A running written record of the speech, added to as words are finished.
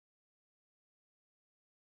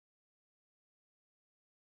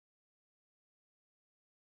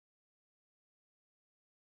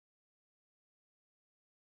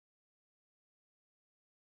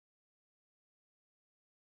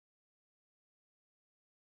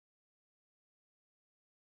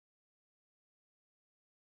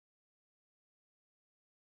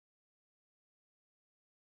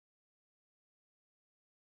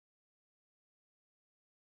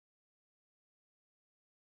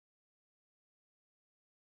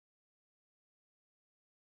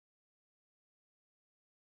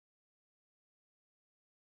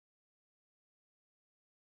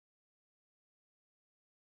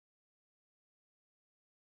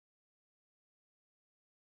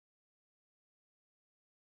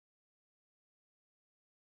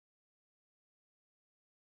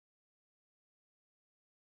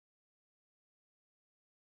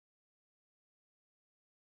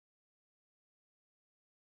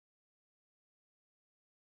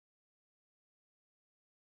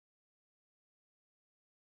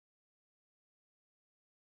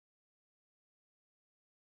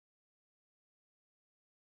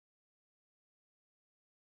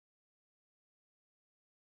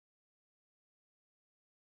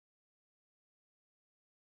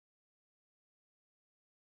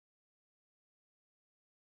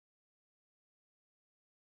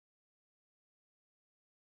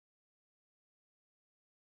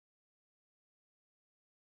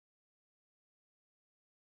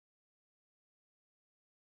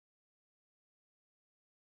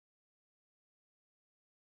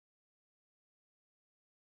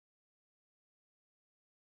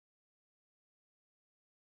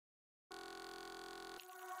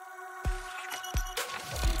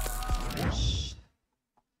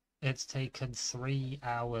It's taken 3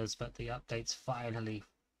 hours, but the update's finally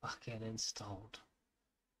fucking installed.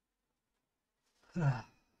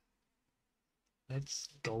 Let's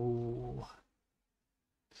go.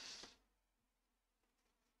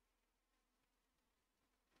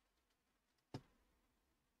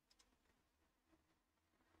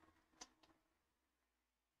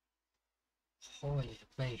 Holy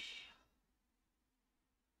bay.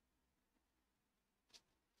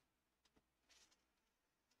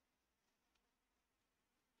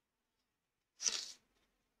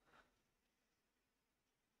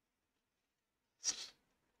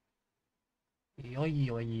 Yoy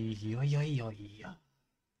yoy yoy yoy yoy.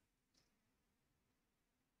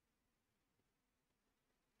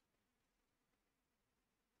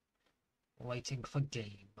 Waiting for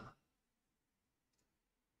game.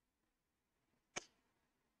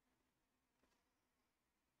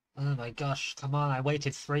 Oh my gosh, come on, I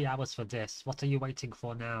waited 3 hours for this. What are you waiting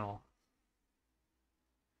for now?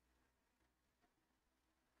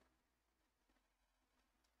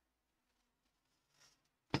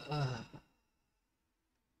 Ugh.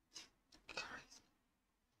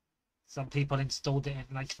 Some people installed it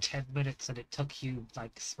in like 10 minutes and it took you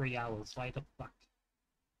like 3 hours. Why the fuck?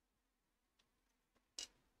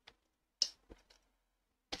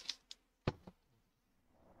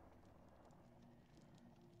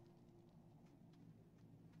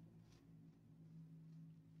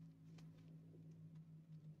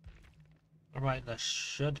 Alright, there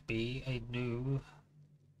should be a new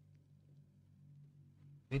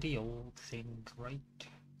video thing, right?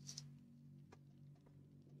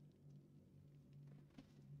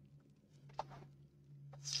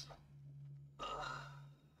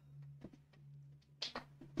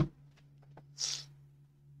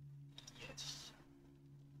 Yes.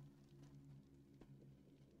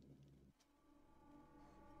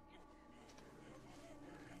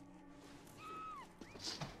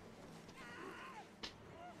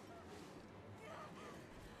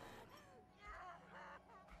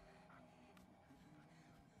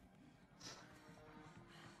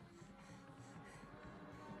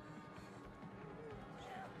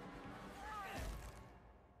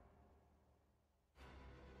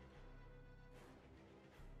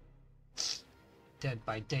 Dead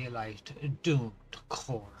by Daylight, doomed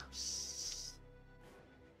corpse.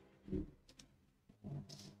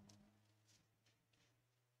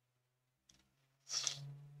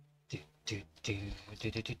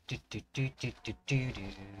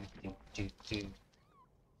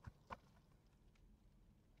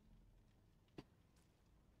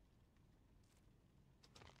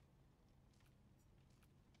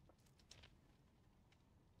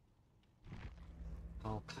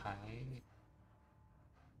 Okay.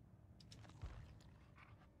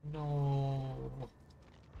 No.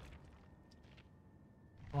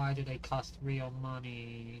 Why do they cost real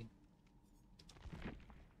money?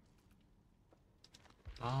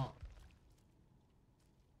 Oh.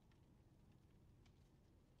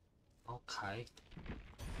 Okay.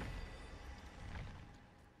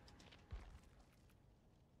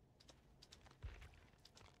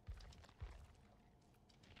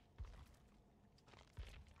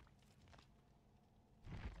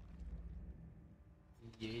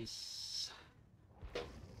 Yes.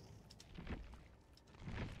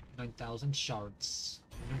 9,000 shards.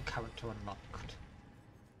 New character unlocked.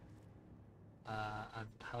 And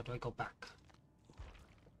how do I go back?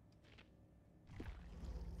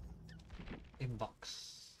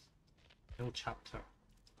 Inbox. New chapter.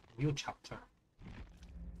 New chapter.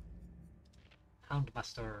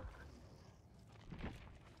 Houndmaster.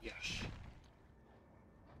 Yes.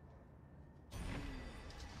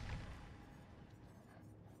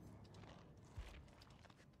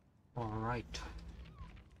 Alright.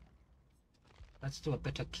 Let's do a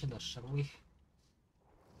bit of killer, shall we?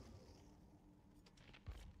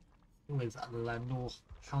 Who is le new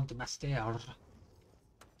Houndmaster?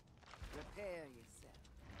 Prepare yourself,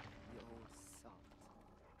 you old salt.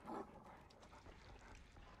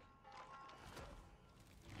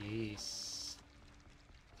 Yes.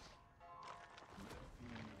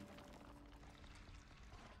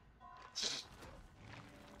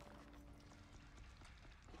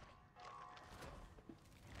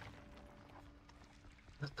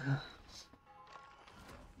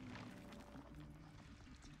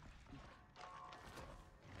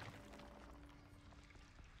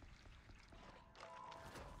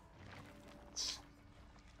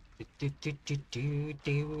 do do do do do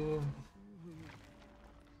do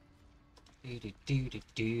do do do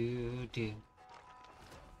do do.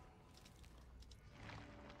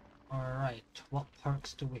 Alright, what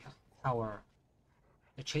perks do we have? Power.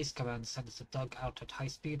 The chase command sends the dog out at high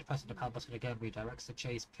speed. Pressing the power button again redirects the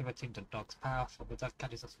chase, pivoting the dog's path. When the dog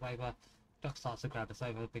catches the survivor, the dog starts to grab the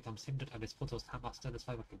survivor, becomes hindered, and is pulled to his handmaster. The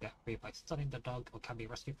survivor can get free by stunning the dog or can be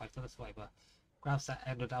rescued by the survivor. Grabs that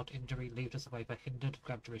end without injury, leave the survivor hindered.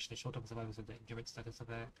 Grab duration is short of survivors with the injured status of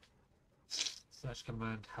their search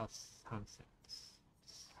command house handsets.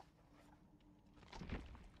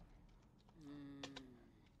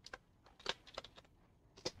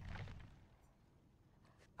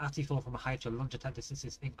 After you fall from a height, your lunge attack distance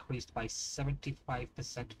is increased by 75%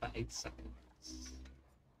 for 8 seconds.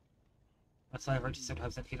 That's why I wrote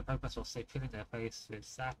 75% healing progress or stay feeling their face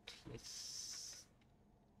with that. Yes.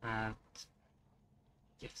 And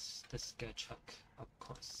yes, the Scourge Hook, of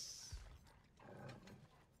course.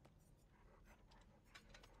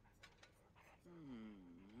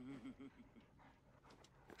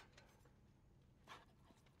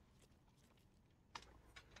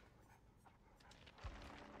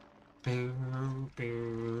 Boo,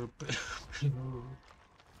 boo, boo, boo.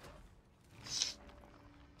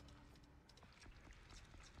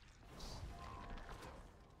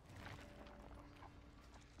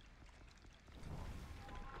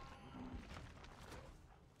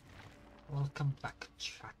 Welcome back,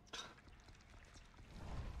 chat.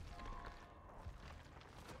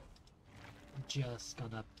 Just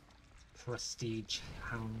gonna prestige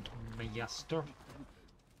hound Master.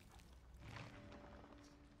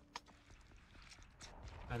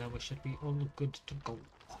 And then we should be all good to go.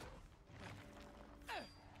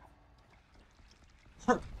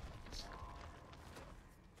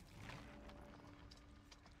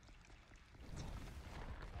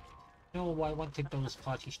 No, I wanted those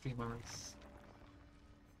party streamers.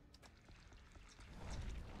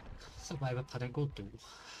 Survivor Padding go do.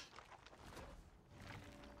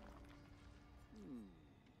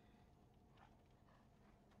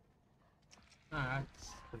 Ah,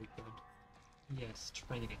 that's pretty good. Yes,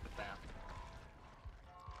 training the bear.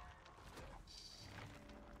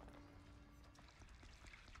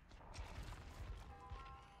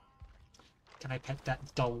 Can I pet that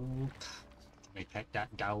dog? Can I pet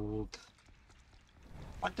that dog?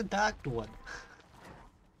 What the dog doing?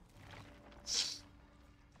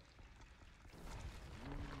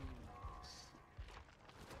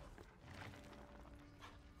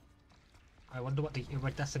 I wonder what the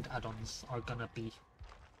iridescent add-ons are gonna be.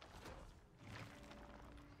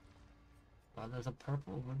 Well, there's a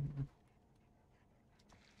purple one.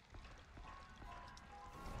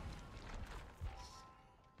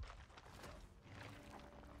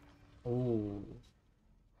 Oh.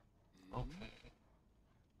 Okay.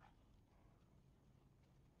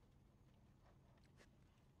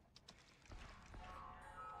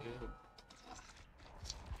 Ew.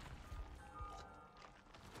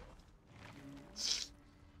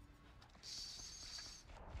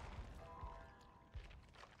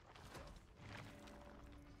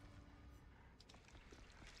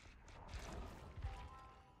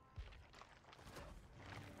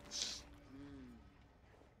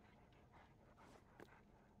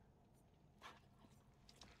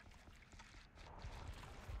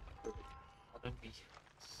 Pardon me.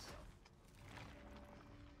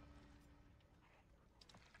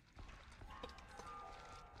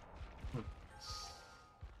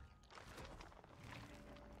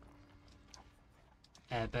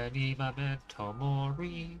 Ebony Memento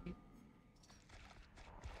Mori.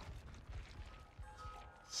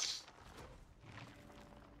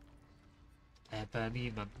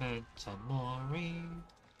 Ebony Memento Mori.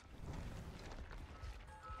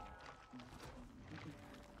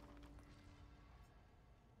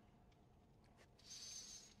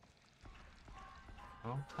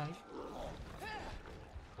 Okay.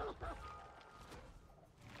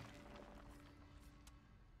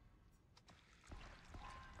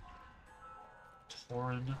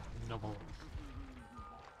 Torn novel.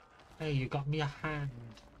 Hey, you got me a hand.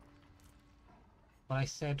 When I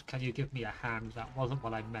said, can you give me a hand, that wasn't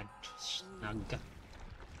what I meant. Snug. We'll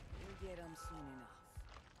get 'em soon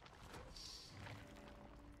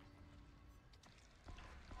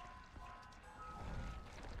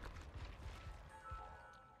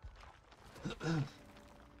enough.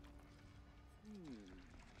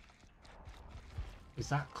 Is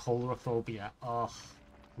that coulrophobia? Oh,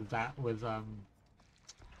 that was,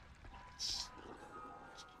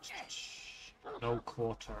 no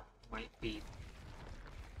quarter. Might be.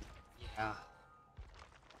 Yeah.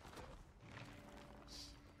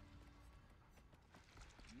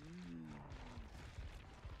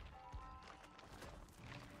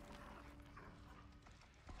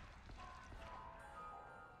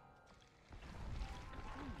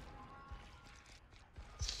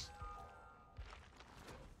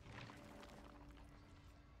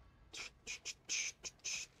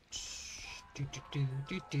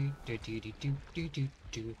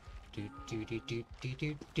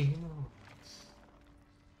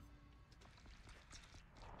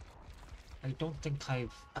 I don't think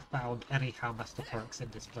I've found any Howmaster perks in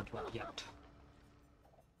this blood web yet.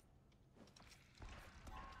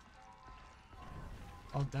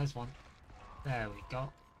 Oh, there's one. There we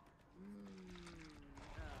go.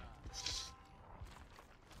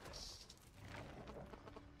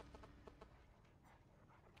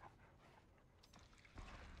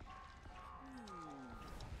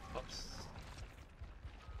 Oops.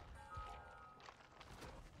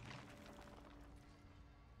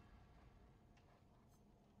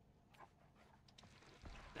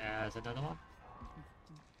 There's another one.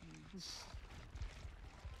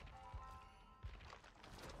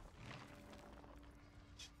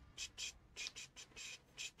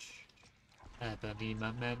 Ebony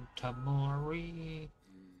Memento Mori.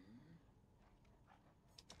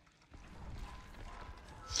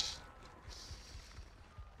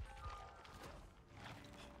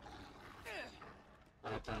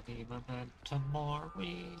 Ebony Memento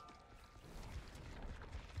Mori.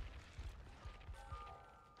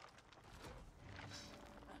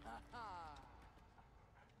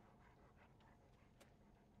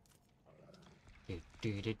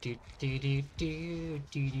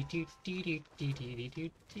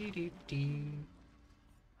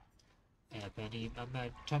 Ebony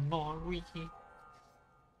Memento Mori.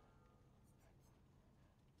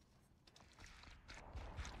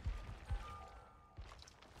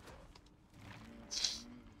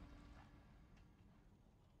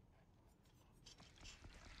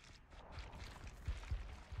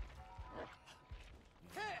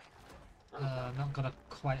 Not gonna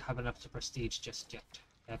quite have enough to prestige just yet.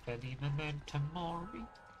 Ebony Memento Mori.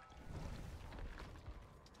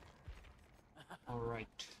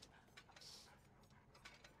 Alright.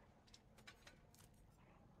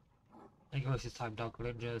 I think this time Dog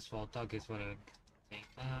Rangers while Dog is winning. Take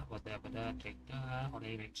that, whatever that, take that, on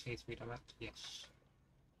aiming chase redirect, yes.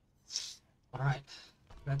 Alright,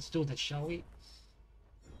 let's do this, shall we?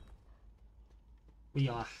 We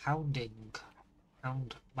are Hound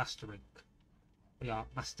mastering. We are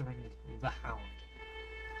mastering the Hound.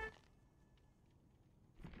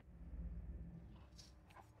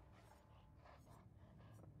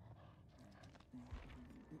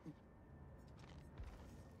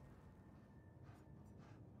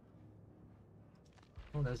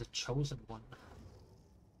 Oh, there's a chosen one.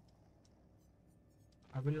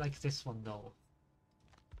 I really like this one though.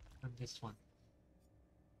 And this one.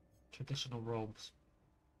 Traditional robes.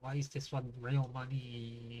 Why is this one real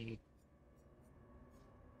money?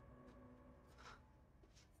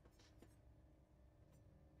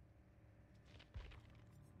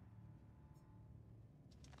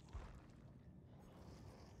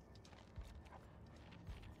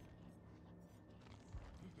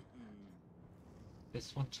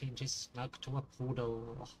 This one changes Snug to a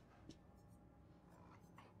poodle.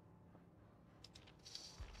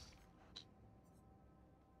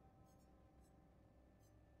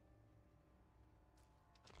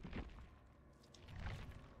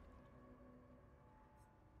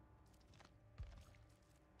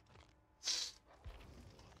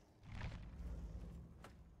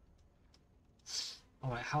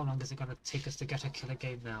 Alright, how long is it gonna take us to get a killer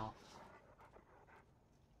game now?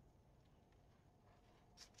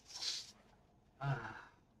 Ah,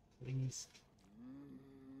 please.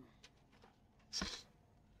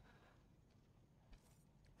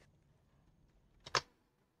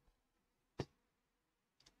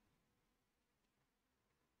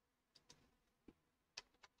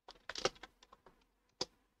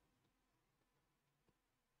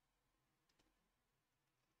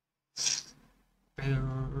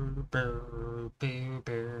 Boo, boo, boo,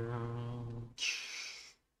 boo.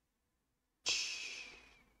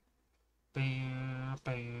 Boo,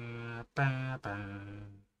 boo, boo, boo.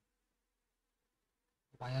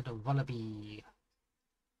 Why are the wallaby?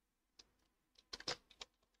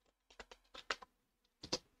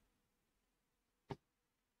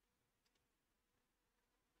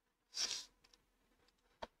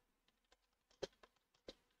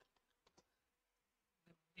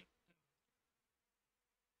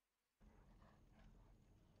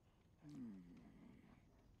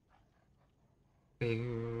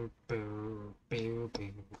 Boo, boo, boo,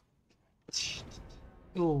 boo.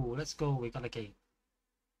 Oh, let's go, we got a game.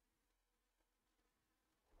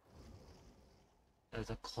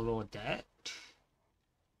 There's a Claudette.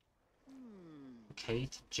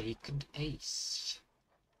 Kate, Jake, and Ace.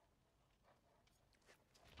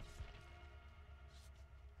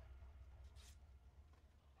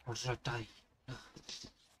 Or should I die?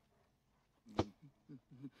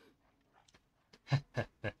 Oh,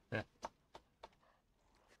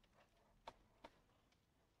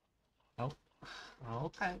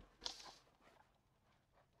 okay.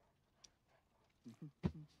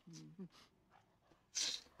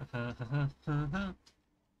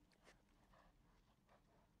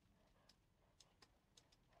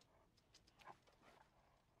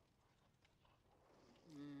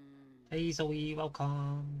 Hey Zoe,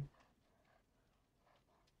 welcome.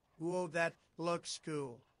 Whoa, that looks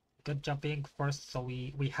cool. Good job being first. So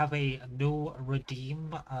we have a new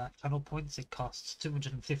redeem channel points. It costs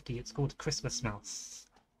 250. It's called Christmas Mouse.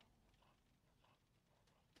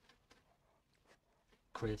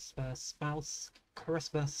 Christmas Mouse.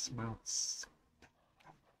 Christmas Mouse.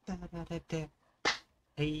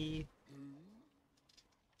 Hey.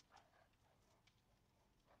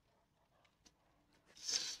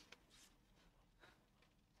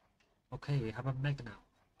 Okay, we have a Meg now.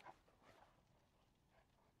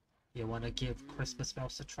 You wanna give Christmas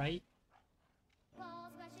Mouse a try?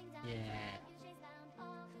 Yeah.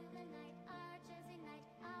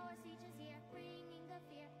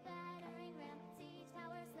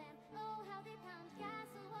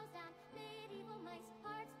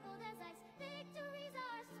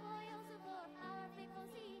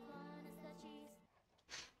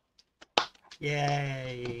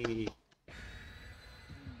 Yay!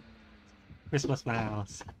 Christmas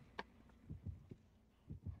Mouse.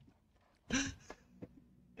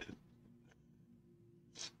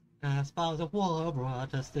 As far as the war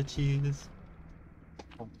brought us the cheese.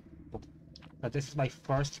 But this is my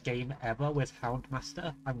first game ever with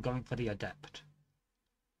Houndmaster. I'm going for the Adept.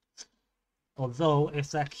 Although,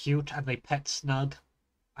 if they're cute and they pet Snug,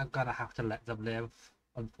 I'm gonna have to let them live,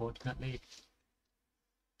 unfortunately.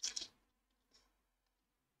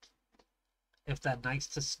 If they're nice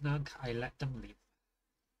to Snug, I let them leave.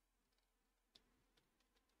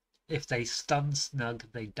 If they stun Snug,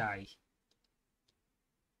 they die.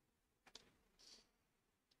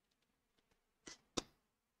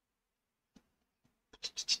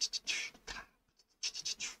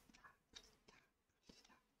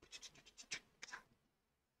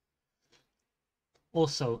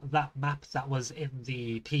 Also, that map that was in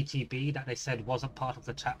the TTB that they said wasn't part of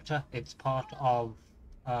the chapter, it's part of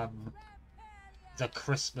the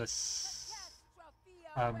Christmas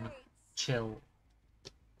chill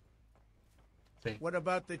thing. What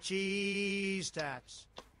about the cheese tax?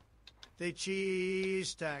 The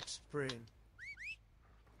cheese tax, friend.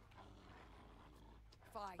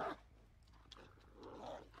 Fine.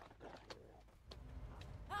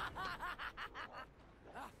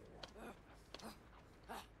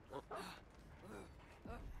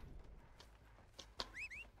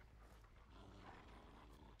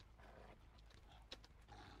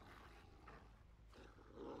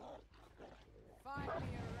 Find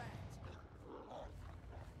me a rat.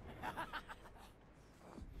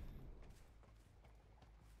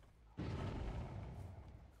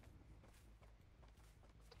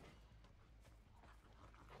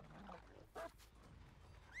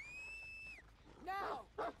 Now!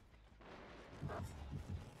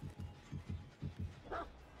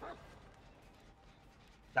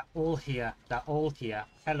 They're all here. They're all here.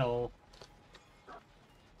 Hello.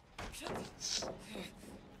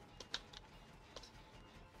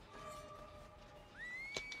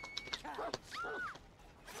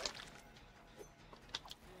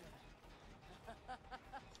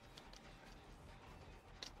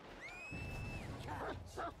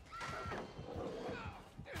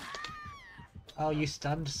 Oh, you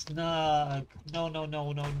stunned Snug. No, no,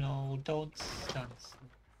 no, no, no. Don't stun Snug.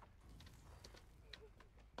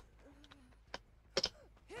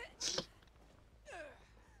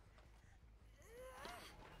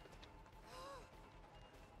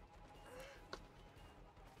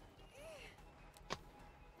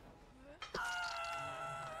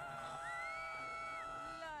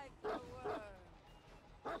 Like a worm.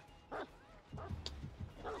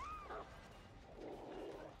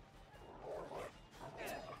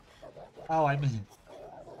 Oh, I'm in.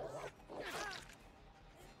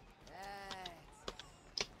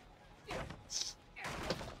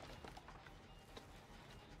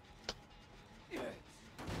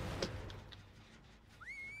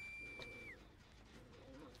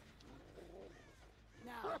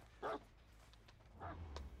 Now.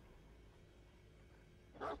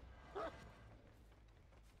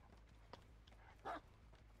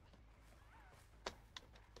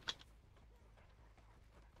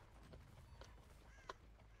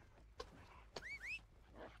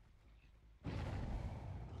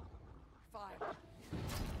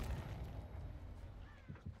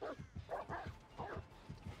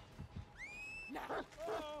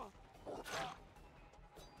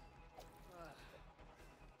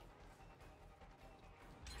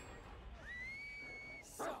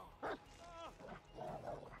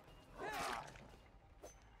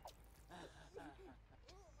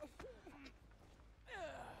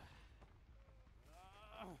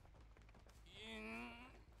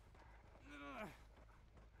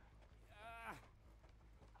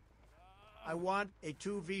 I want a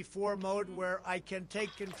 2v4 mode where I can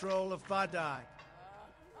take control of Badai.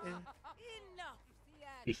 Enough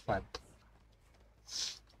Be fun.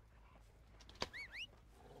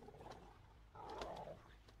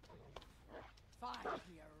 Find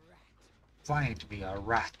me a rat. Find me a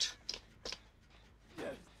rat.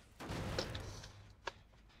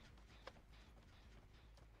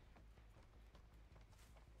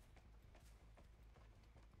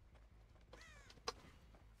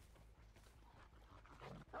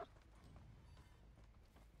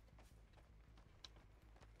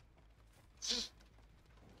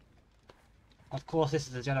 Of course, this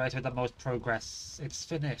is the generator with the most progress. It's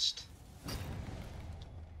finished.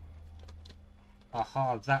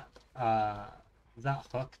 Aha, that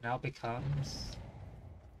hook now becomes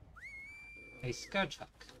a scourge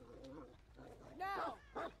hook. Now!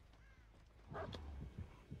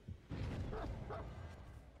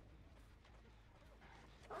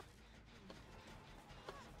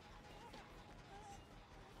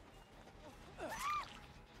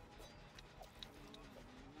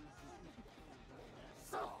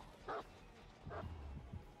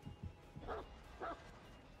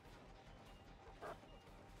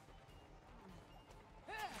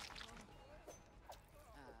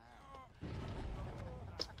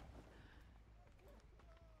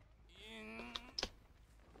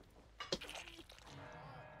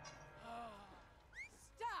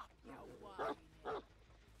 Stop, you whining.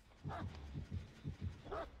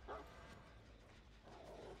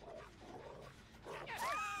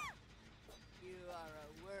 You are a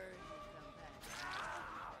worthy companion.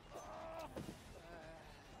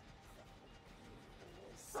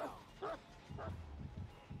 So.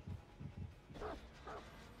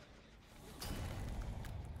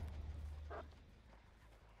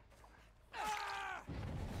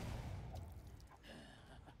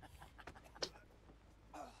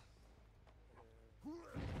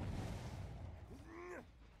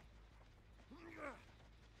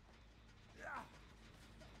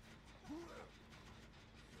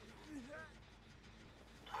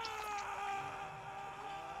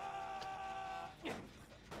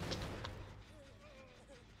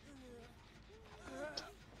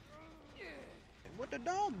 What the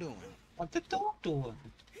dog doing? What the dog doing?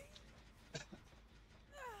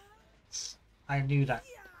 I knew that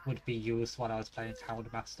would be used while I was playing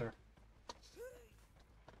Houndmaster.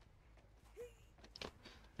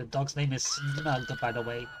 The dog's name is Snug, by the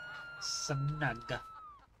way. Snug.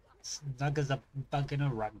 Snug is a bug in a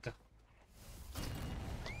rug.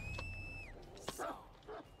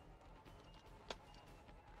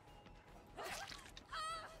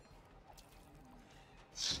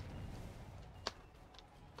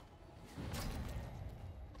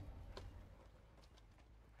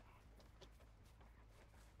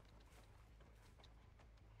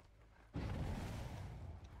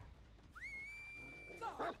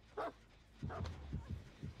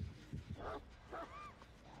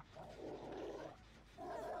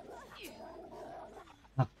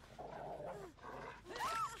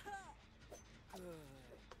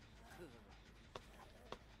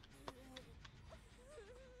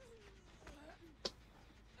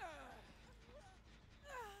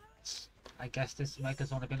 I guess this meg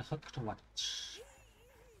has only been hooked once.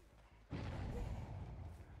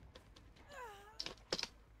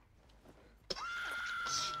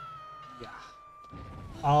 Yeah.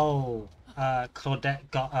 Oh, Claudette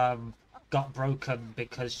got broken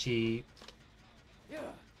because she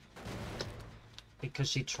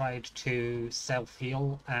tried to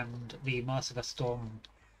self-heal and the Merciless Storm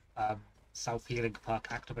self-healing perk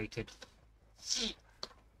activated.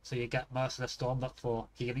 So you get Merciless Storm but for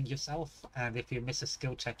healing yourself, and if you miss a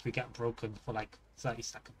skill check you get broken for like 30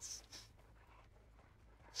 seconds.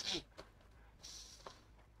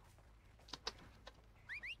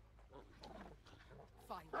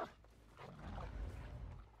 Fine.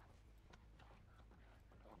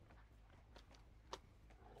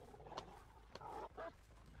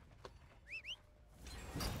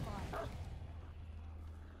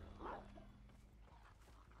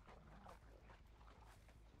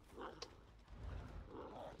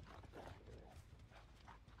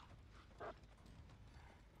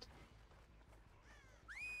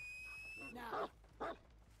 Now.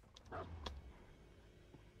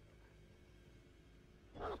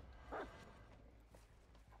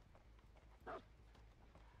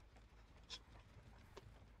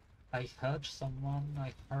 I heard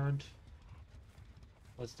someone,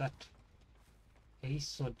 was that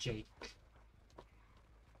Ace or Jake?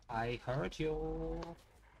 I heard you.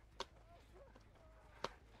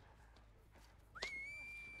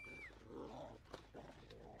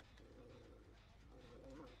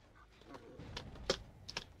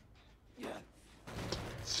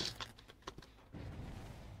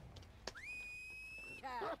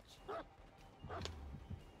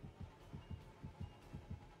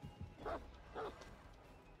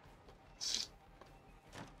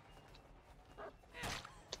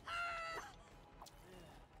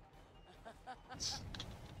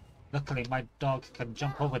 Luckily, my dog can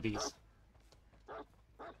jump over these.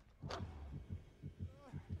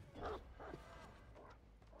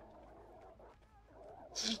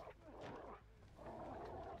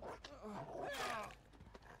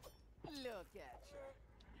 Look at you.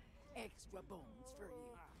 Extra bones for you.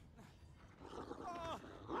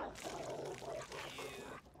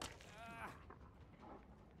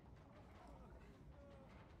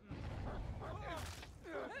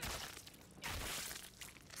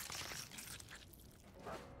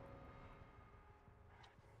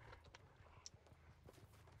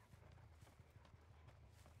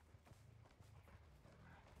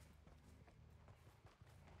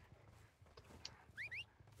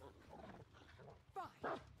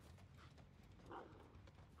 Fine.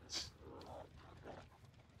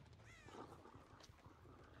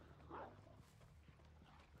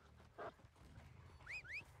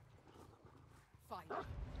 Fine.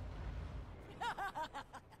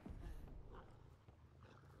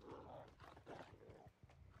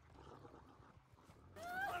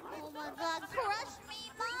 Oh my god, crush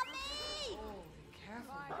me, mommy!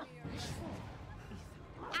 Find me a rest.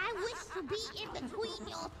 I wish to be in between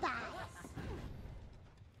your thighs.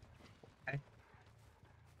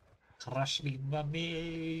 Crush me,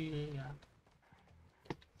 mummy.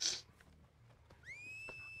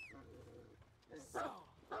 So.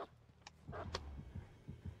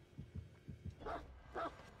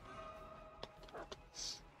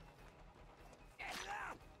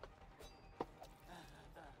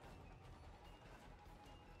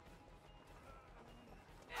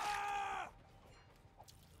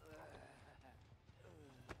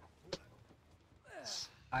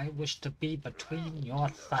 I wish to be between your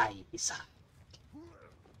thighs.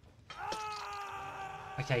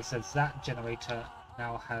 Okay, so that generator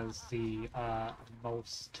now has the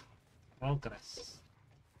most progress.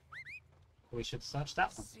 We should search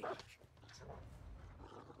that one. Sick.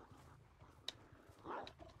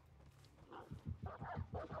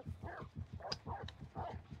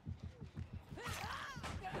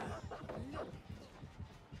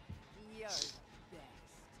 You're the best.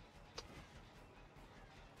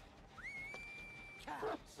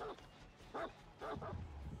 Catch.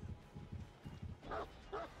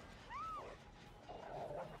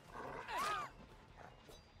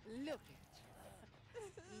 Look at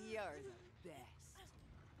you. You're the best.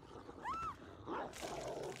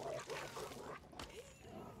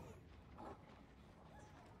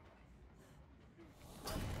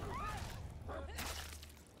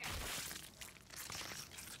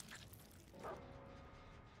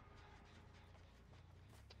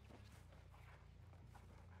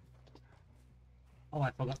 Oh,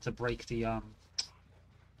 I forgot to break the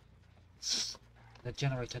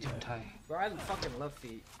generator, didn't I? Bro, I fucking love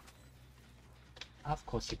feet. Of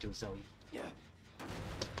course you do, Zoe. Yeah.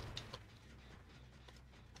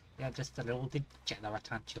 You're just a little degenerate,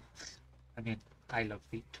 aren't you? I mean, I love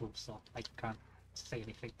feet too, so I can't say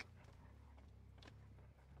anything.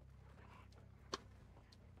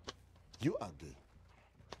 You ugly.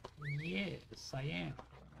 Yes, I am.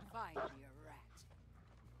 Find me a rat.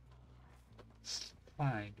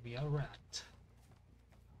 Find me a rat.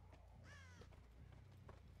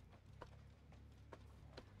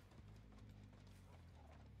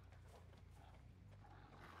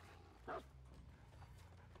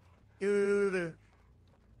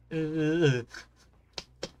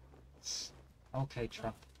 Okay,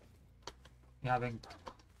 Trump. You having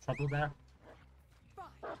trouble there?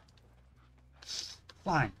 Fine.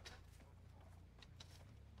 Fine.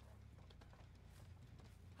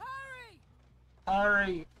 Hurry!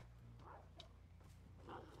 Hurry!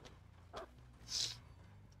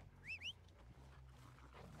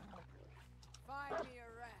 Find me a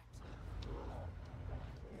rat.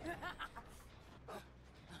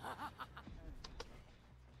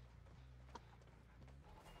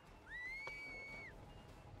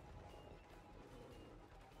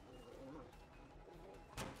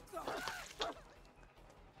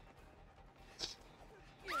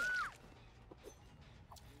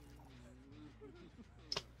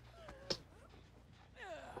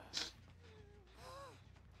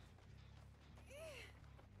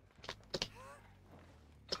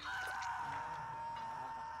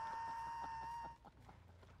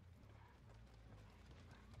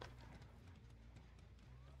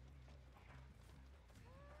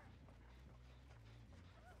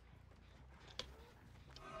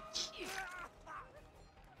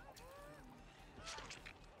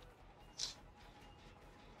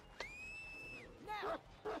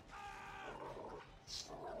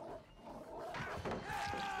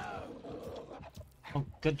 Oh,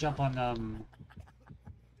 good job on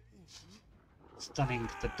stunning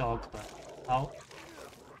the dog, but oh,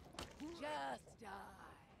 Just die.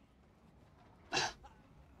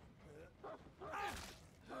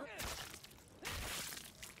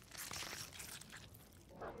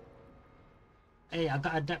 hey, I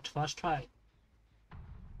got adept first try.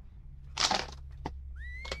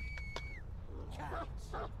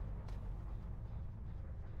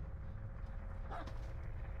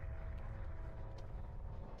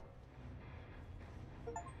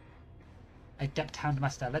 Adept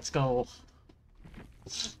Houndmaster, let's go.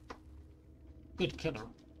 Good killer.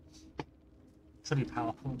 Pretty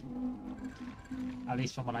powerful. At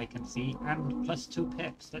least from what I can see. And plus 2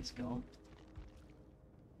 pips, let's go.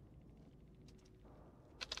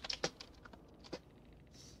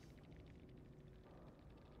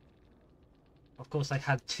 Of course, I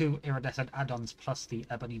had 2 iridescent add-ons plus the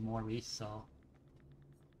Ebony Mori, so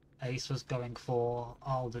Ace was going for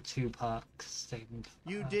all the 2 perks thing.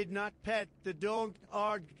 You did not pet the dog.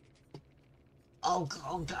 Oh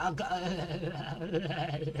God!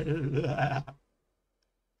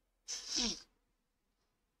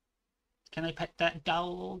 Can I pet that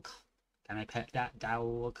dog? Can I pet that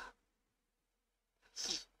dog?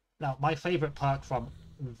 Now, my favorite perk from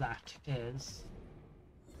that is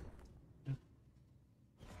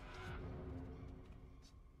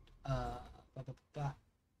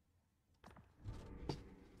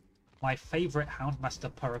my favorite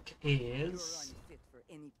Houndmaster perk is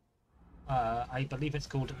I believe it's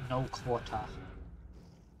called No Quarter.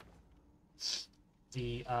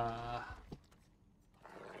 The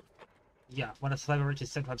yeah, when a survivor reaches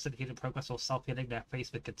 75% healing progress or self-healing, they're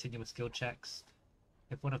faced with continuous skill checks.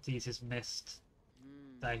 If one of these is missed,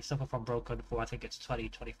 they suffer from broken for I think it's 20,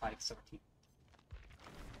 25, 30.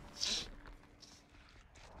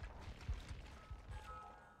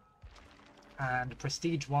 And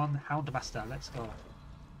Prestige 1 Houndmaster, let's go.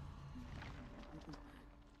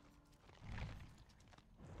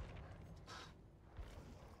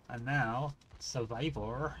 And now,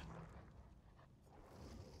 Survivor.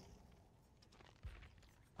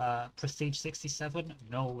 Prestige 67?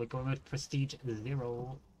 No, we're going with Prestige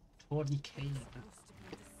 0. Tawny Kane.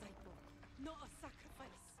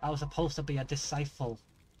 I was supposed to be a disciple.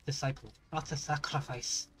 Disciple, not a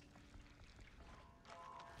sacrifice.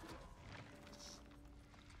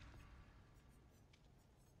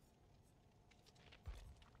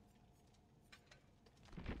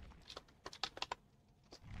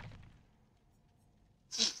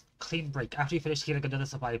 Clean break. After you finish healing another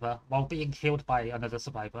survivor, while being healed by another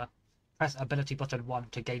survivor, press ability button 1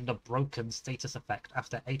 to gain the broken status effect.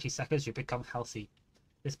 After 80 seconds, you become healthy.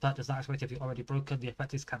 This perk does not activate if you're already broken. The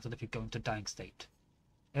effect is cancelled if you go into dying state.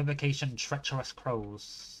 Invocation Treacherous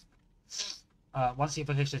Crows. Once the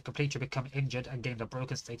invocation is complete, you become injured and gain the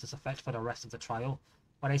broken status effect for the rest of the trial.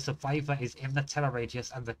 When a survivor is in the terror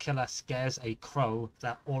radius and the killer scares a crow,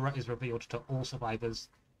 their aura is revealed to all survivors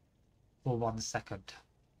for 1 second.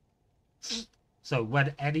 So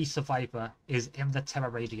when any survivor is in the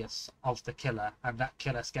terror radius of the killer and that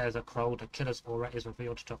killer scares a crow, the killer's aura is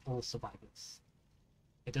revealed to all survivors.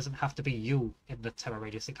 It doesn't have to be you in the terror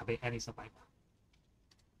radius, it can be any survivor.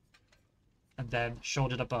 And then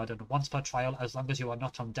shoulder the burden. Once per trial, as long as you are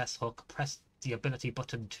not on death hook, press the ability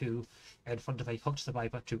button 2 in front of a hooked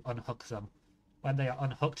survivor to unhook them. When they are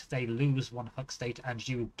unhooked, they lose 1 hook state and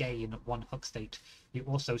you gain 1 hook state. You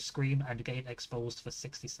also scream and gain exposed for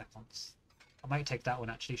 60 seconds. I might take that one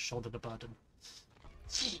actually, shoulder the burden.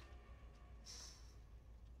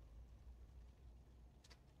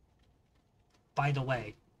 By the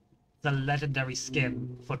way, the legendary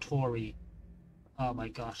skin for Tori. Oh my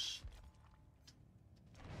gosh.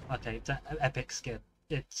 Okay, the epic skin.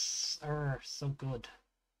 It's so good.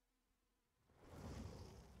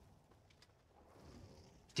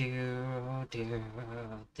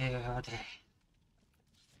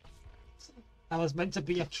 I was meant to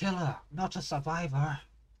be a killer, not a survivor.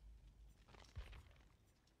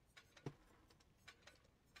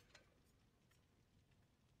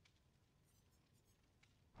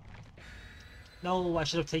 No, I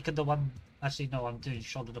should have taken the one. Actually, no, I'm doing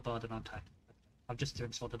shoulder the burden on time. I'm just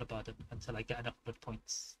doing shoulder the burden until I get enough blood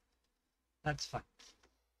points. That's fine.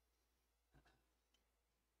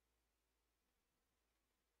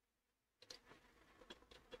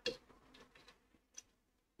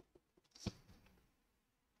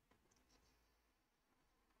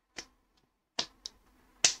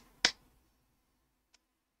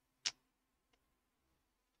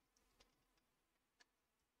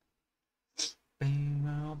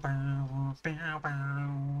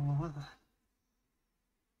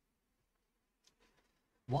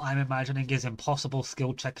 What I'm imagining is impossible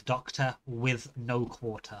skill check doctor with no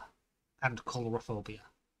quarter. and coulrophobia.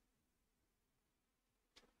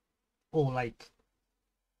 Or like,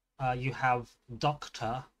 you have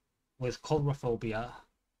doctor with coulrophobia,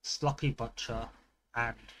 sloppy butcher,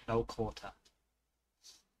 and no quarter.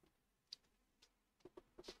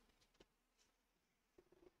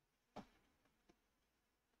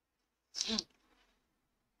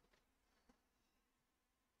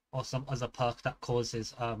 Or some other perk that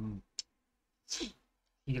causes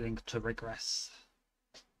healing to regress.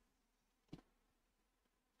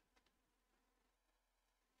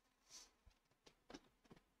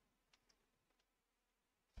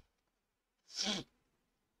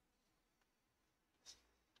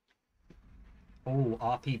 Oh,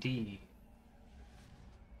 RPD.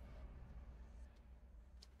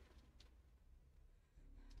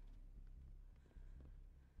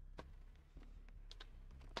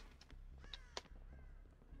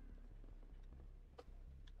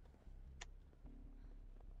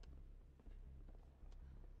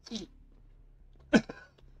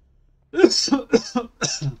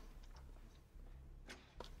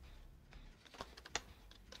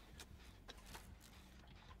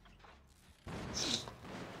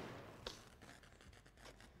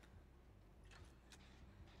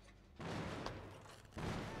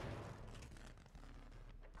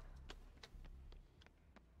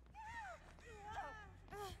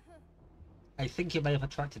 I think you may have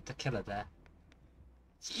attracted the killer there.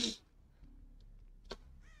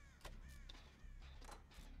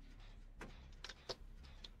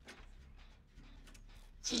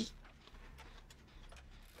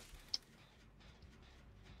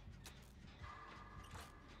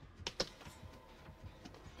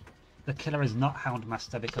 The killer is not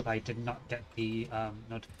Houndmaster because I did not get the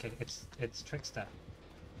notification. It's Trickster.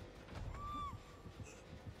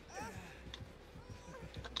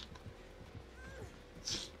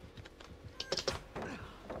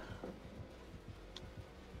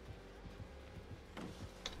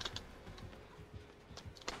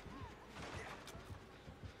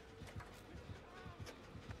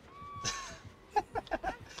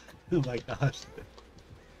 Oh my gosh.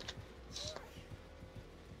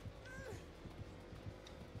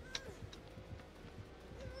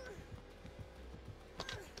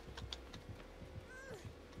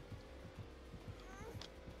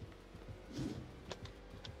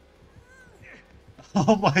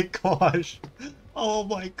 Oh my gosh. Oh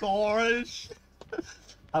my gosh.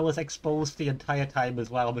 I was exposed the entire time as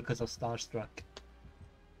well because of Starstruck.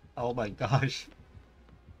 Oh my gosh.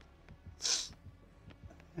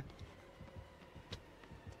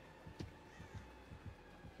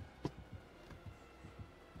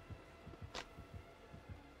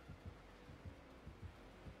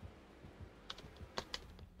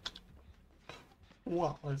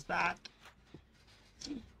 What was that?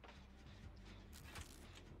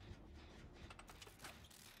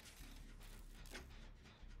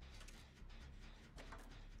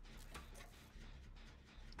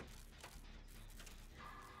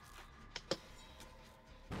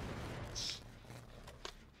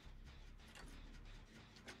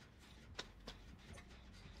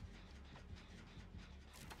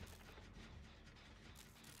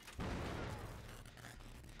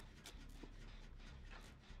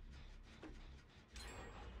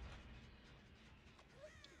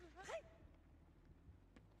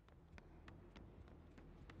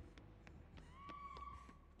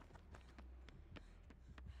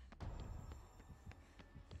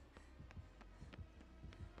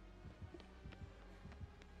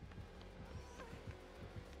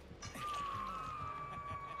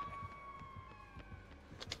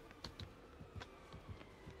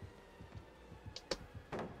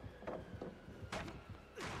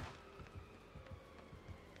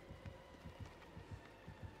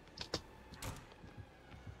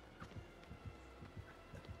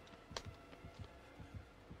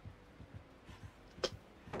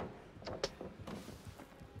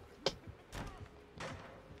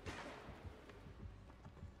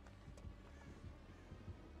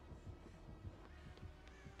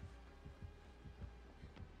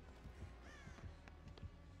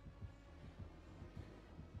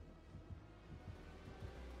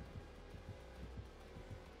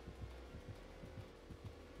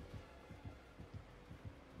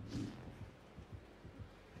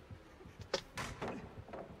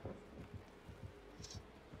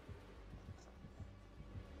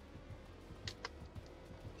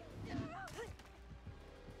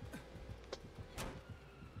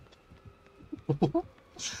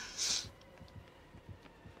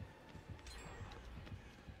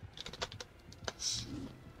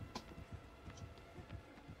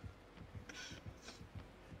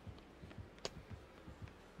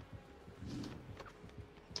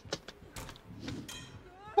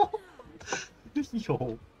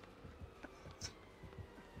 Yo.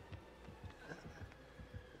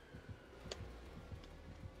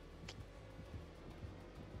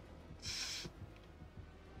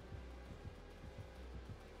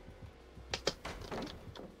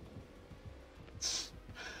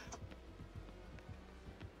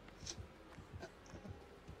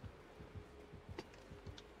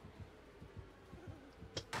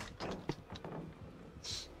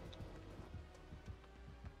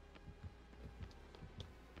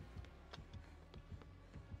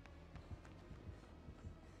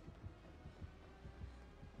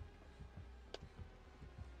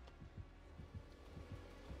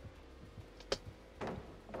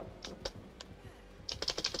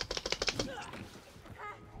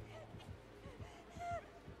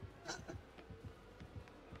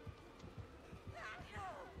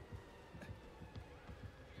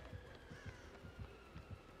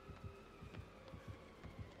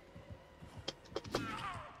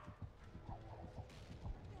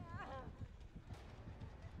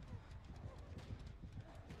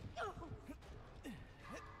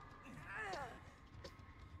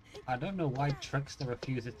 I don't know why Trickster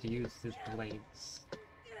refuses to use his blades.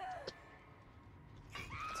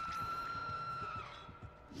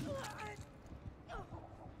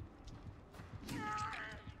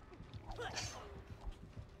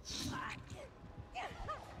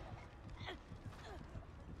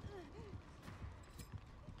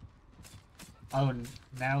 Oh,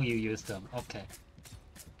 now you use them. Okay.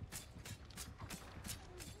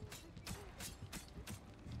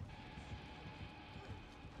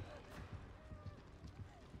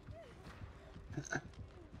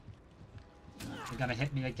 You're gonna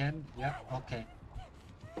hit me again? Yeah, okay.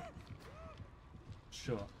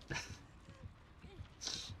 Sure.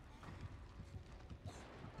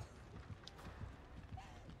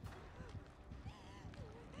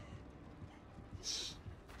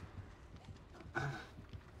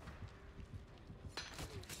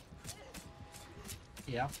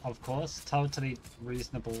 Yeah, of course. Totally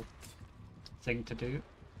reasonable thing to do.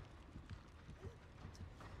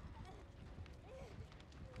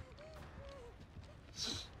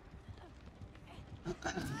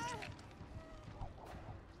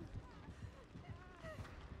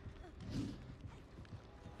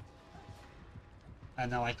 And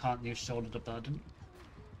now I can't use shoulder to burden.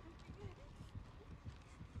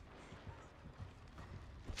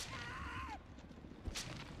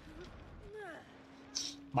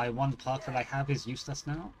 My one perk that I have is useless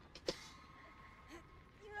now.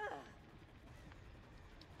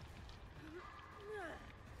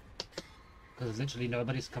 Because literally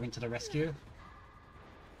nobody's coming to the rescue.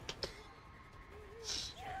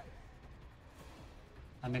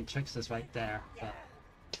 I mean, Trickster's right there, but...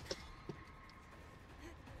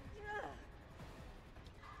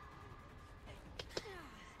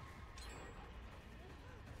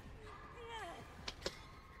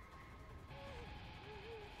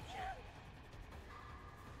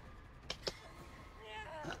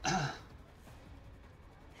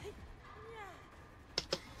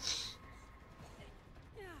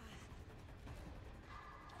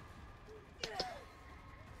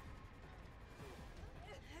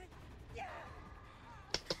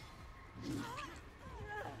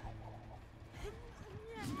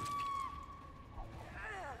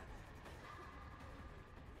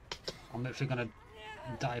 I'm literally gonna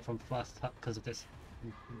die from first hit because of this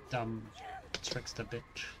dumb Trickster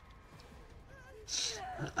bitch.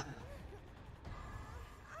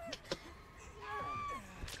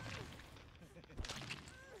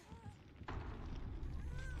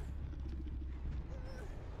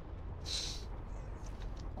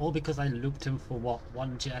 All because I looped him for what,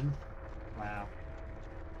 1 gen? Wow.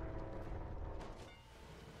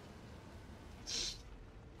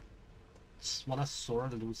 What a sore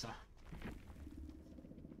loser.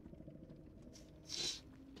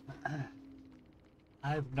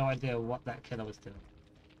 I have no idea what that killer was doing.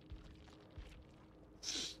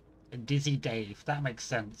 A Dizzy Dave, that makes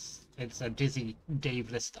sense. It's a Dizzy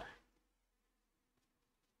Dave Lister.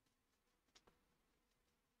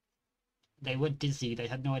 They were dizzy, they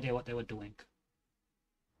had no idea what they were doing.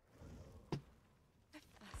 If this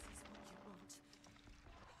is what you want,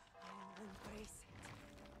 I'll embrace it.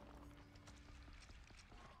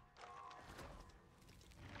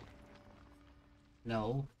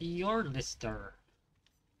 No, you're Lister.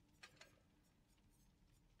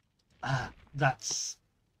 Ah, that's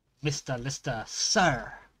Mr. Lister,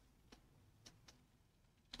 sir.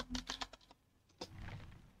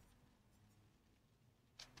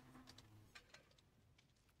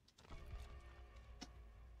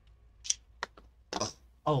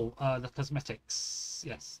 Oh, the cosmetics,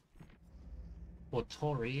 yes. Or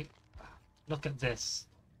Tori. Look at this.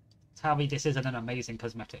 Tell me this isn't an amazing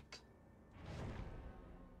cosmetic.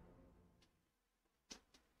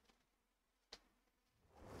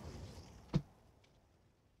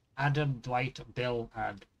 Adam, Dwight, Bill,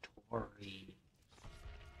 and Tori.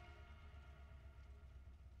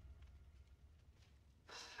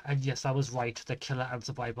 And yes, I was right. The killer and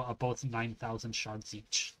survivor are both 9,000 shards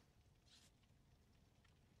each.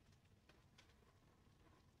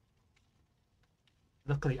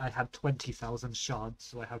 Luckily, I had 20,000 shards,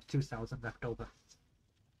 so I have 2,000 left over.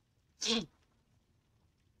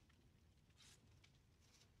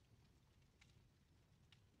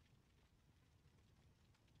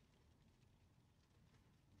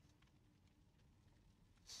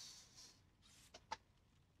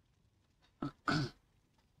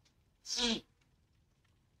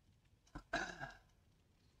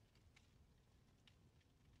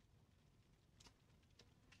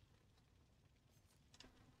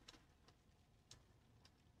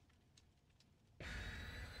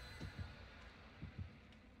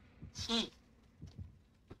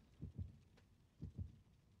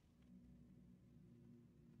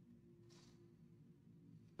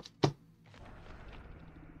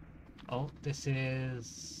 Oh, this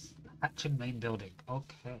is Hatchin main building.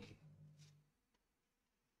 Okay.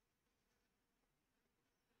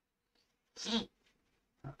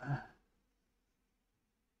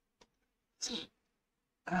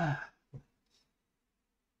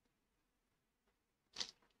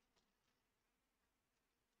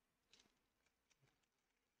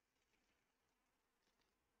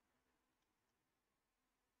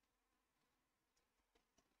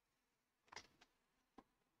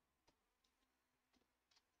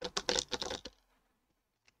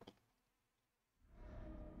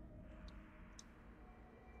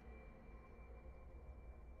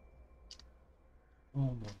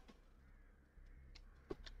 Oh no.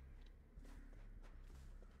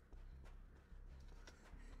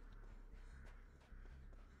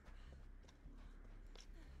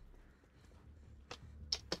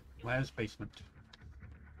 Where's basement?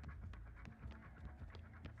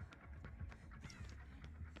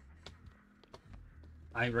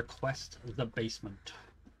 I request the basement.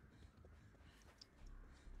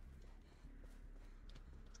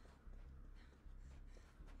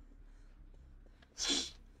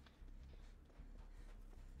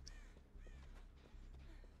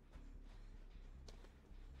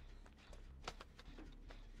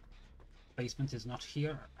 Basement is not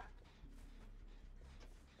here.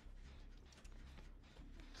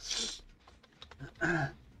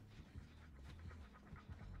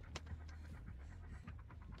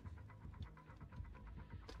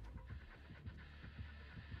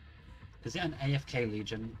 Is it an AFK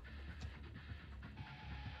Legion?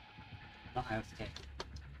 Not AFK.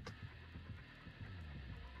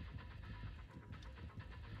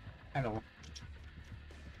 Hello.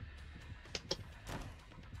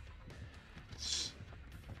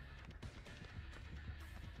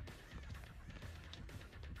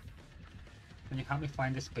 Can you help me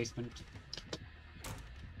find this basement?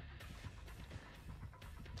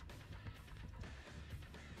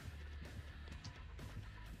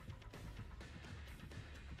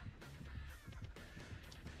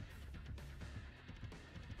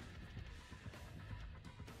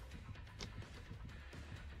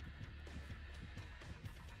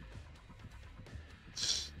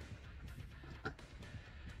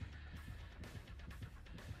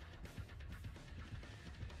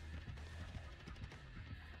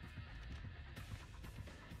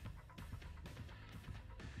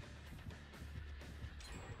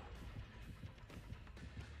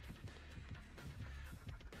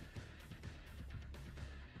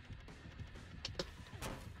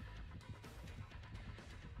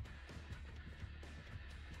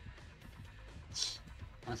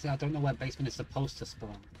 Honestly, I don't know where basement is supposed to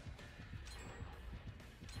spawn.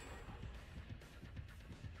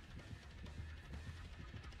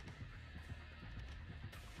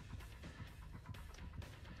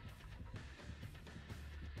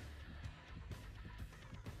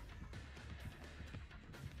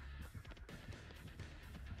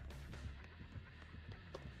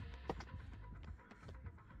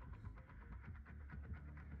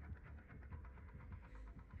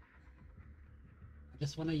 I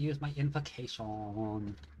just want to use my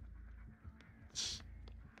invocation.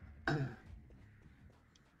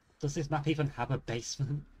 Does this map even have a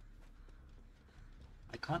basement?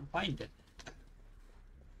 I can't find it.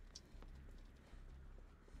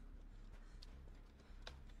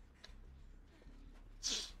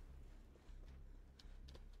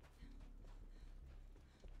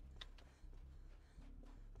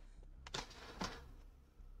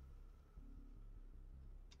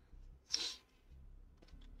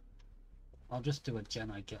 I'll just do a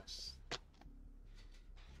gen, I guess.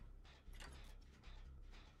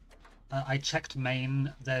 I checked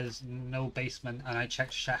main, there's no basement, and I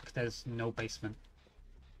checked shack, there's no basement.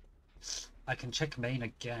 I can check main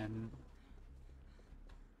again,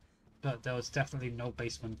 but there was definitely no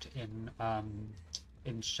basement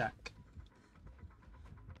in shack.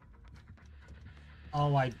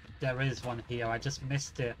 Oh, there is one here. I just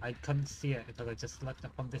missed it. I couldn't see it because I just looked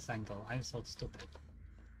up from this angle. I'm so stupid.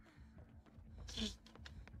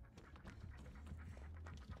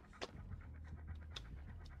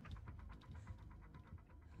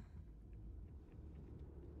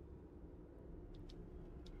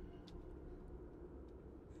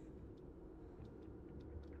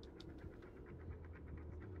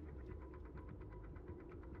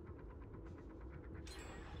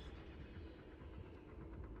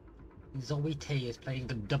 Zoe Tay is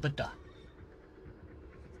playing a dubba.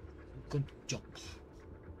 Good job.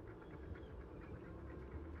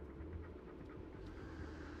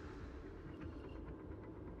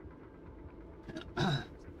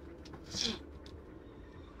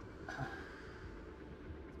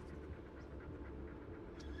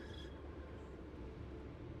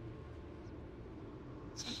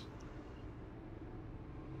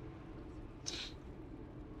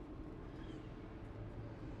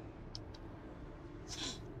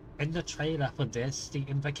 In the trailer for this, the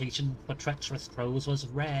invocation for treacherous crows was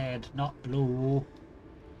red, not blue.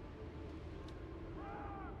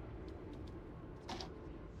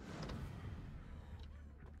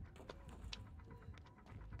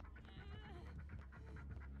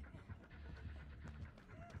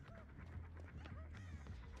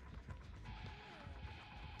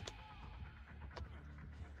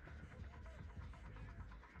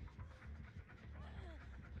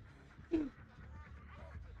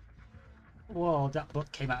 Whoa, that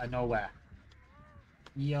book came out of nowhere.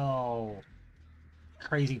 Yo.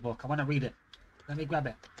 Crazy book. I want to read it. Let me grab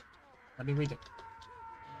it. Let me read it.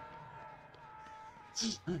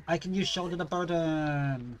 I can use shoulder the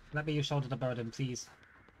burden. Let me use shoulder the burden, please.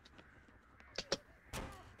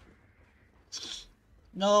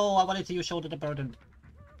 No, I wanted to use shoulder the burden.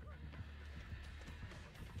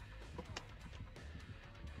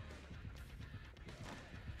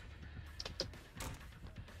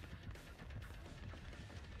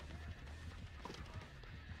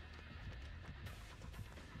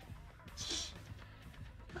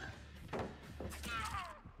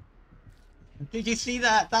 Did you see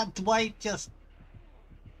that? That Dwight just...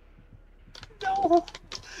 No!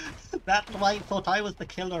 That Dwight thought I was the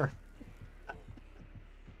killer.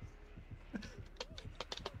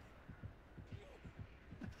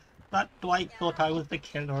 That Dwight thought I was the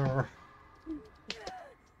killer.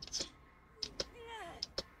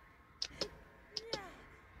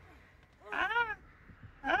 Ah!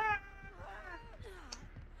 Ah!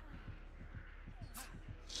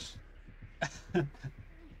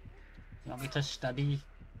 You want me to study?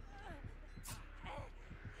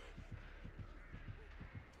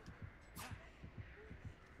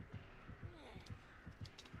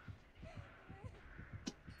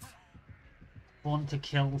 Born to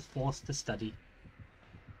kill, forced to study.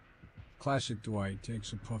 Classic Dwight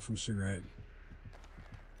takes a puff from cigarette.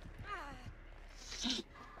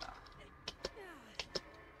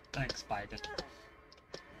 Thanks, Biden.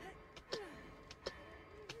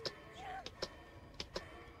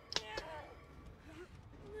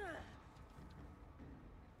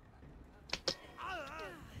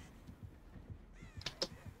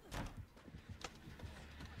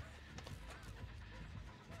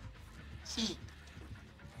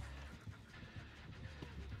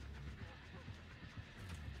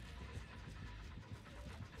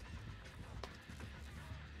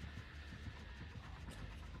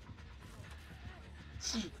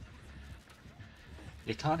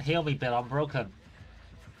 You can't heal me, Bill. I'm broken.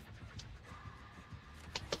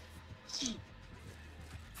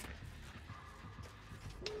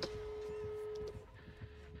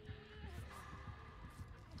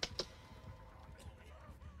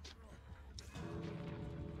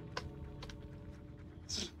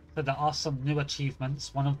 So there are some new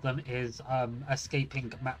achievements. One of them is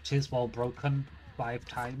escaping matches while broken 5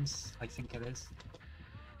 times, I think it is.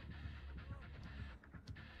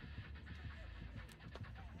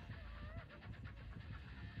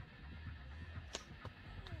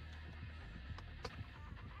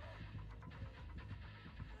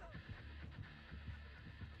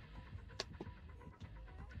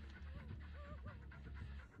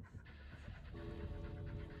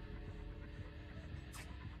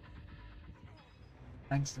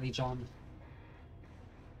 Thanks, Lee John.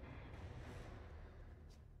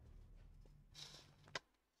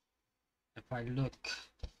 If I look...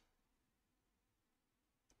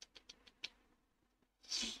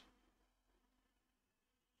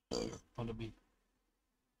 Follow me.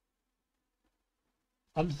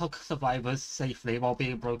 Unhook survivors safely while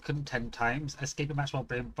being broken 10 times. Escape a match while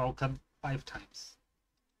being broken 5 times.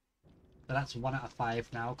 So that's 1 out of 5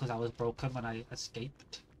 now, because I was broken when I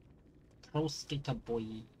escaped. Pro Skater Boy.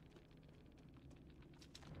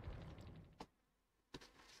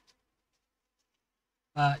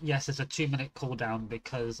 Yes, it's a 2-minute cooldown,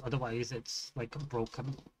 because otherwise it's, like,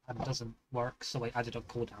 broken and doesn't work, so I added a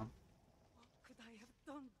cooldown. What could I have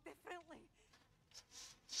done differently?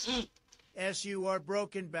 Yes, you are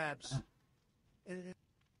broken, Babs.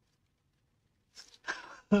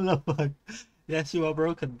 Hello, fuck. Yes, you are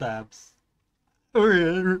broken, Babs.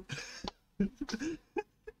 What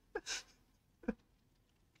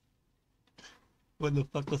the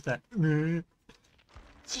fuck was that?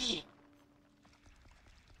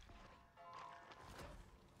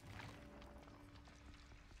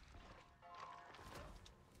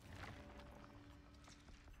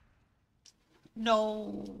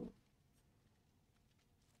 No.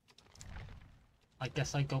 I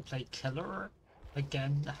guess I go play Killer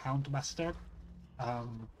again, the Houndmaster.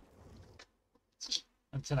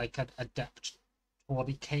 Until I can adapt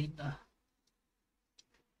Hurricane.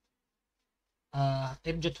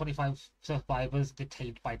 Injured 25 survivors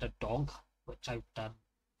detained by the dog, which I've done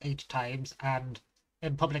 8 times, and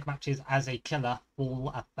in public matches as a killer, fall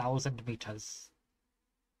 1,000 meters.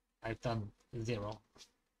 I've done 0.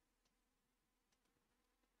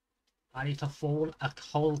 I need to fall a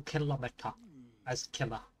whole kilometer as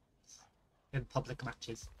killer in public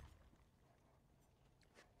matches.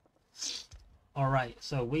 Alright,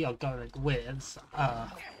 so we are going with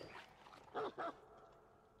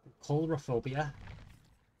Coulrophobia,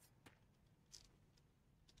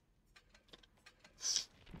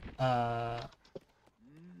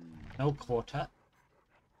 no quarter,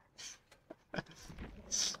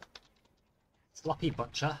 Sloppy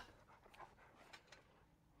Butcher.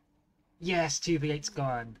 Yes, 2v8's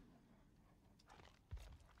gone.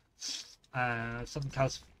 Something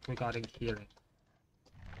else regarding healing.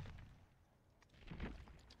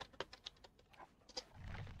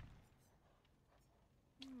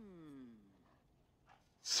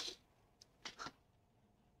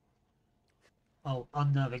 Oh,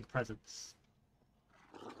 Unnerving Presence.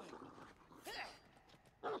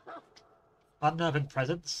 Unnerving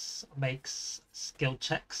Presence makes skill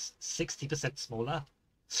checks 60% smaller.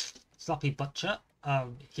 Sloppy Butcher,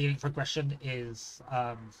 healing progression is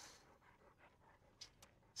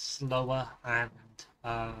slower and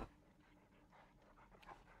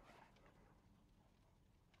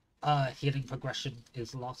healing progression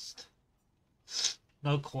is lost.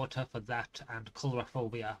 No quarter for that, and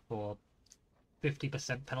Coulrophobia for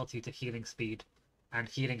 50% penalty to healing speed, and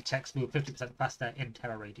healing checks move 50% faster in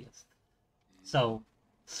terror radius. So,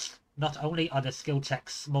 not only are the skill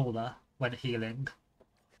checks smaller when healing,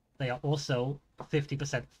 they are also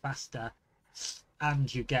 50% faster,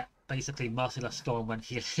 and you get basically Merciless Storm when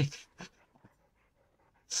healing.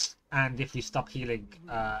 And if you stop healing,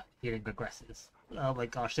 healing regresses. Oh my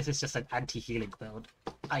gosh, this is just an anti-healing build.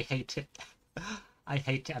 I hate it. I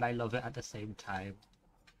hate it and I love it at the same time.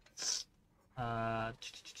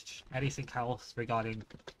 Anything else regarding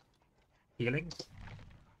healing?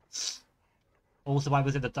 All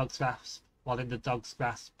survivors in the dog's grasp, while in the dog's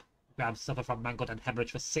grasp, grabs suffer from mangled and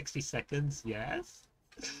hemorrhage for 60 seconds. Yes.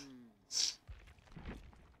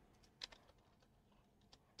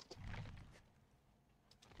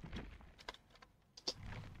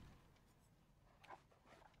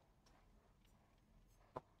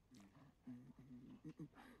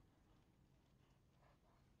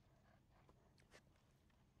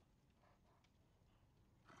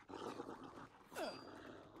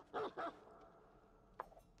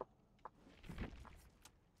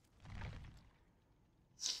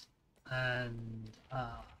 And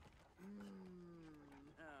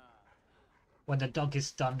when the dog is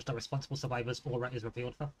stunned, the responsible survivor's aura is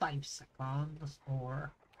revealed for 5 seconds,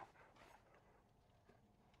 or...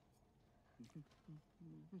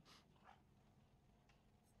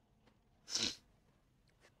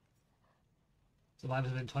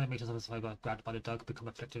 Survivors within 20 meters of a survivor grabbed by the dog become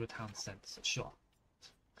afflicted with hound sense. Sure.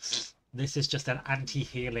 This is just an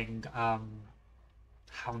anti-healing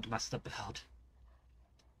Houndmaster build.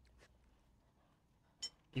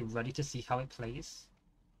 You ready to see how it plays?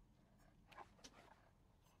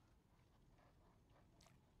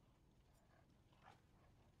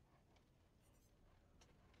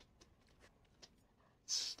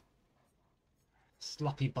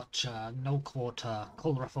 Sloppy Butcher, No Quarter,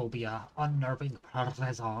 Coulrophobia, Unnerving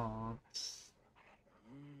Presence.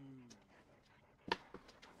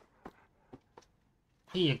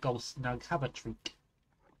 Here you go, Snug. Have a treat.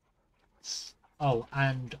 Oh,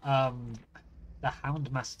 and the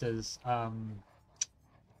Houndmaster's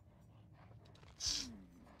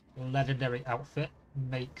legendary outfit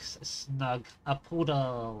makes Snug a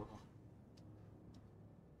poodle.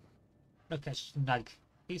 Look at Snug.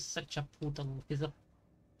 He's such a poodle. He's a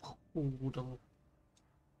poodle.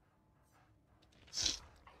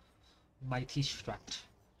 Mighty Strat.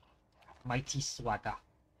 Mighty Swagger.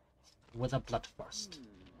 With a bloodthirst.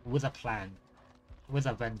 With a plan. With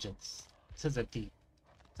a vengeance. To the deep.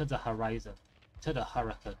 To the horizon. To the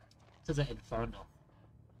hurricane. To the inferno.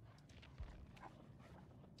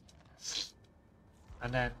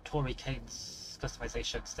 And then Tori Kane's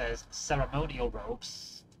customizations. There's ceremonial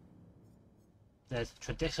robes. There's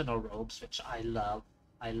traditional robes, which I love.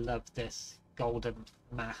 I love this golden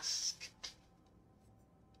mask.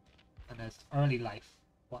 And there's early life.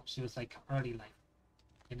 What she was like, early life.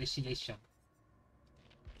 Initiation.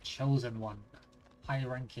 Chosen one. High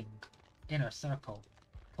ranking. Inner circle.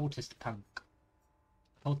 Cultist punk.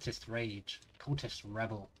 Cultist rage. Cultist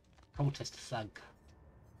rebel. Cultist thug.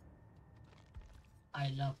 I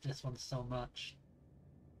love this one so much.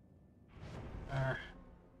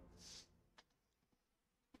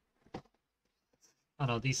 Oh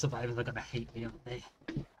no, these survivors are gonna hate me, aren't they?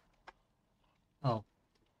 Oh.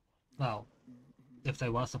 Well, if they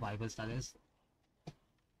were survivors, that is.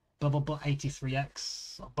 Bubblebutt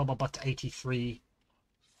 83X, Bubblebutt 83,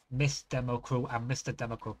 Miss Demo Crew, and Mr.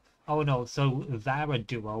 Demo Crew. Oh no, so they're a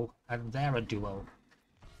duo, and they're a duo.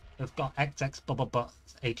 We've got XX Bubblebutt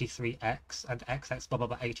 83X and XX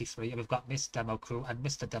Bubblebutt 83, and we've got Miss Demo Crew and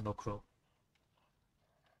Mr. Demo Crew.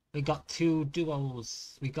 We got two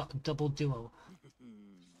duos. We got a double duo.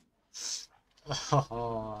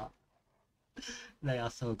 Oh, they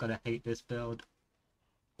are so gonna hate this build.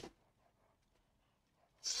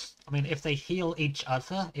 I mean, if they heal each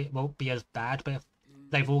other, it won't be as bad, but if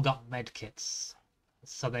they've all got medkits,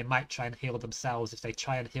 so they might try and heal themselves. If they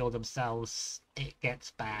try and heal themselves, it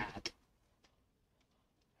gets bad.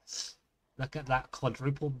 Look at that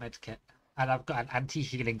quadruple medkit. And I've got an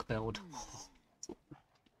anti-healing build.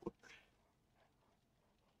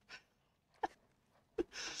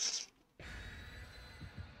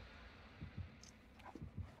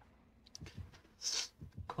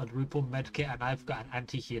 Quadruple medkit, and I've got an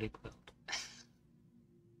anti-healing build.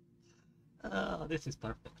 Oh, this is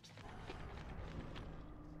perfect.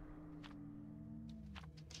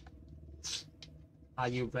 Are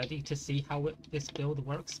you ready to see how this build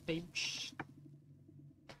works, Bench?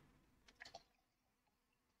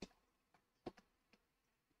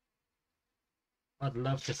 I'd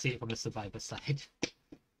love to see it from the survivor side.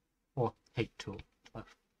 Or hate to. But,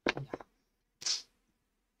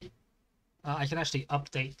 yeah. I can actually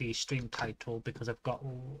update the stream title because I've got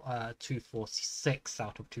 246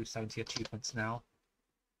 out of 270 achievements now.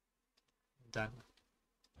 Done.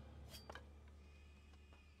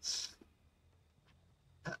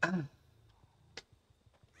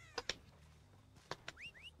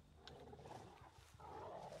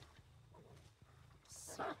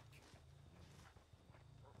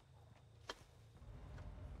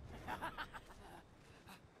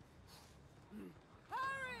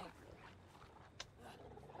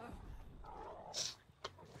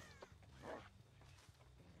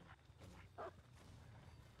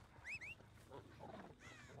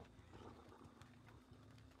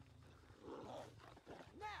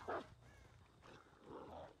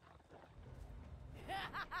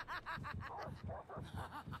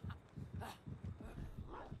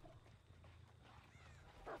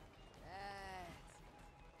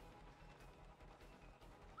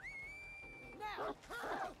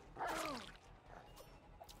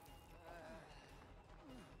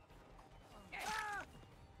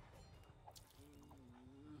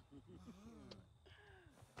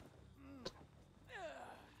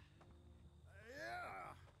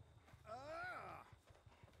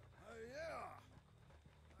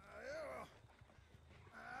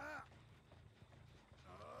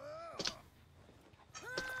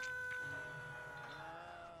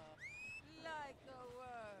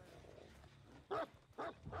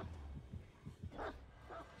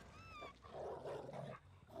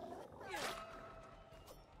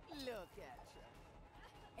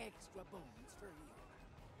 Extra bones for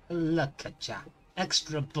you. Look at ya.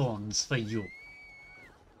 Extra bones for you.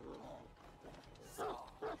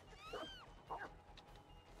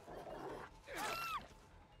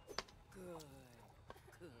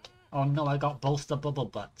 Oh no, I got both the bubble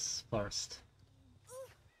butts first.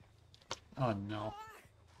 Oh no.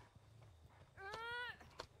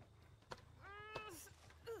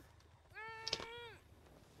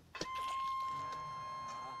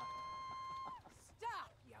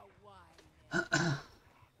 Find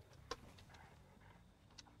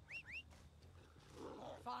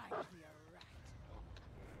me a rat.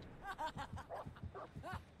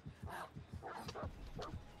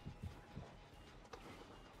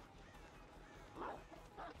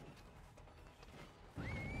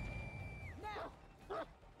 Now.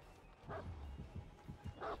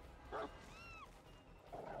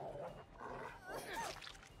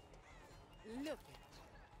 Look at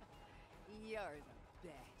you. You're the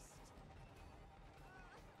best.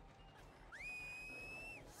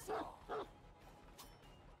 So.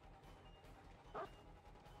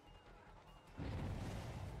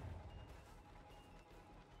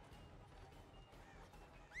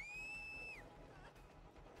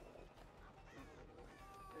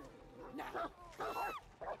 Now.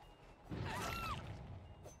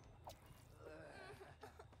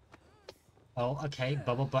 Oh, okay.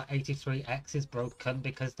 Bubble Butt 83X is broken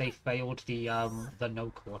because they failed the no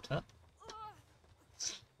quarter.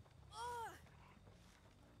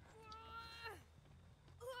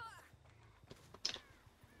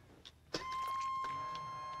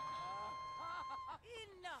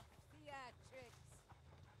 Enough theatrics.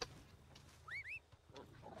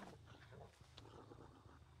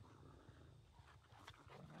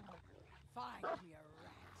 Find me a rat.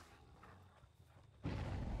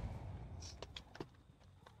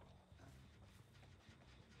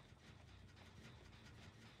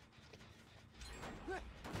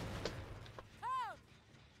 Help!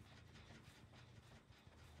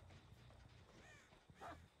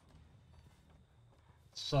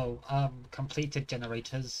 So, completed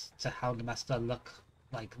generators to Houndmaster look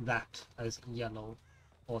like that as yellow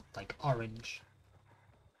or like orange.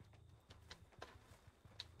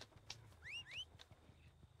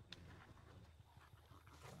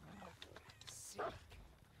 Sick.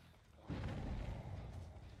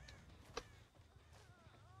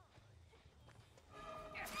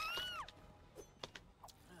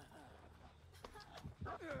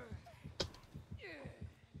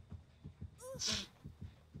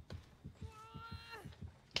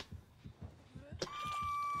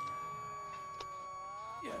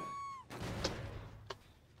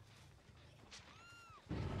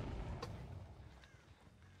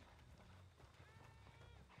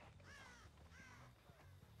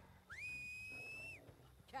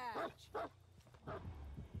 Catch.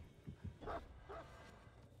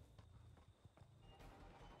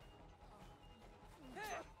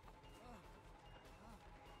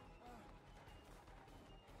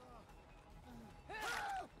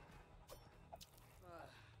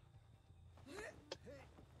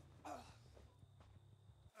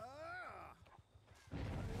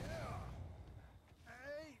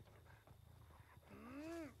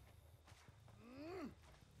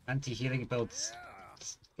 Anti-healing builds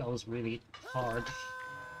goes really hard.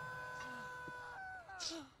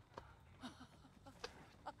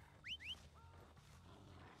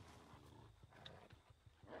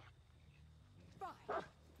 Fine.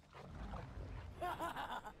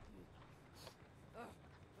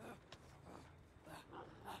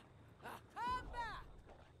 Come back.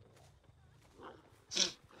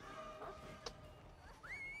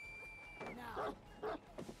 Now.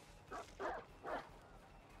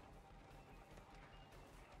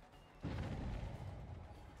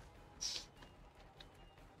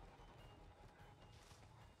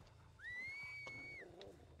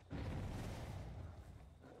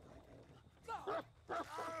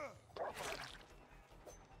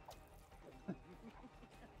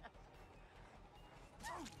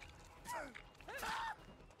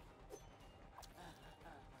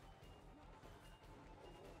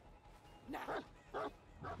 Now.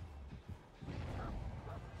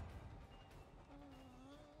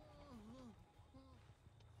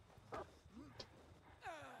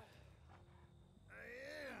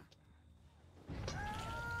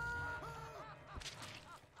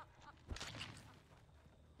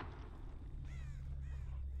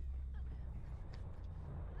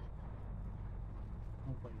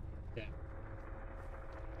 Yeah.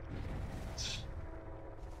 So.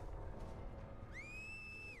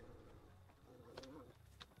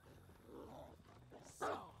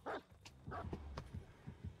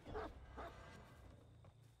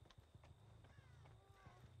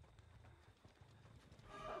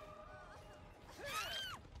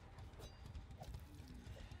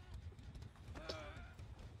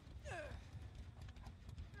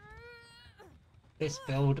 This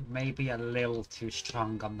build may be a little too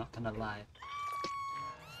strong, I'm not gonna lie.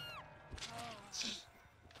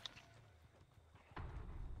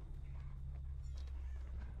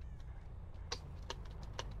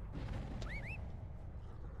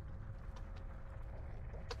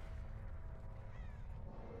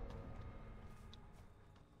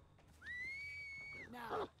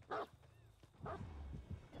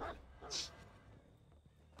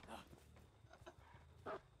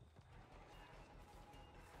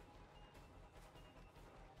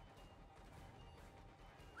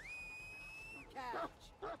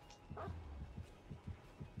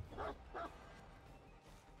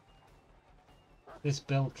 This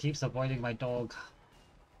bill keeps avoiding my dog.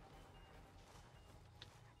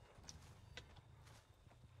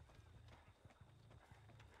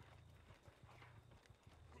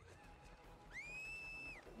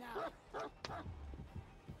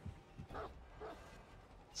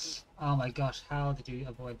 Oh my gosh, how did you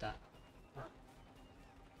avoid that?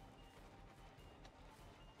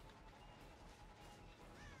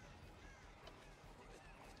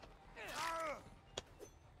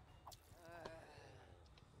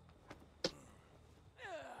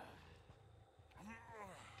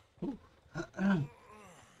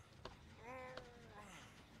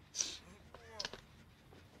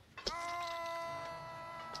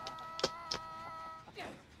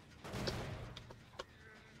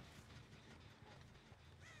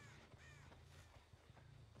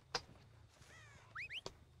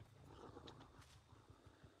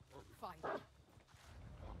 Fine.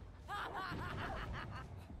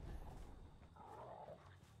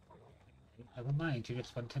 Never mind, you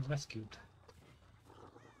just went and rescued.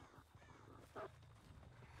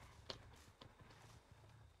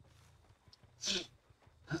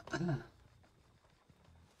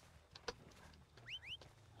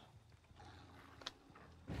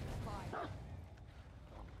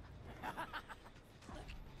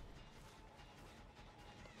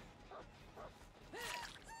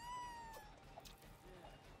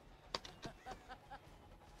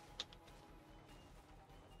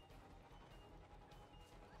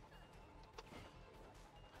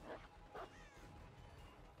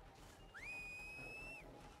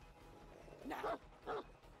 Now.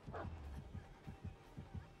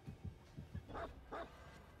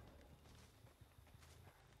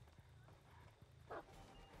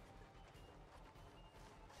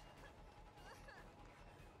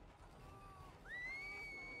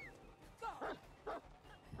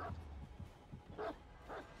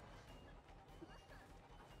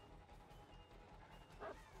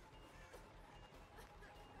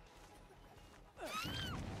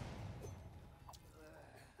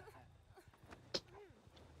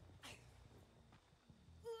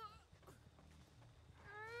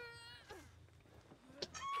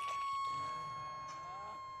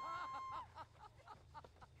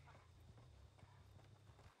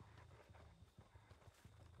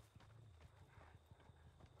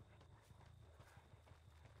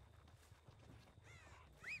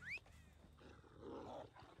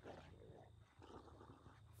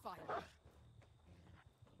 Fine.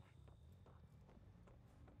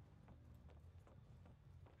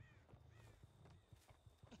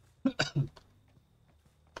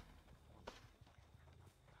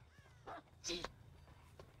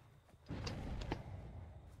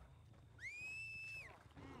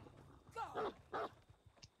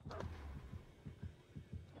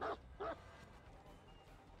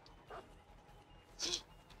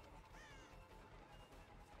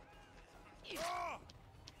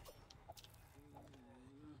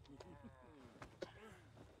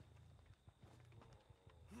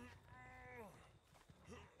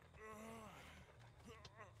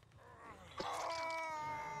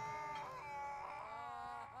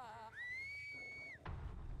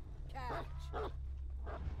 Catch.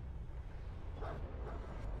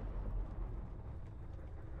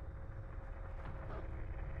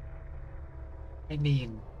 I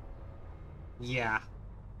mean, yeah.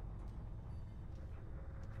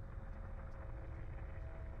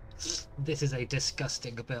 This is a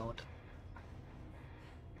disgusting build.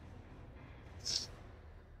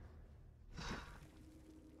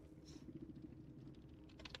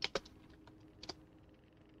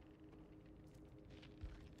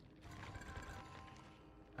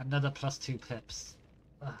 Another +2 pips.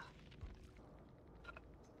 Ugh.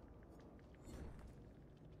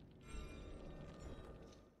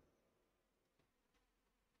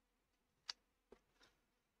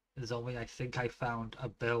 Zoe, I think I found a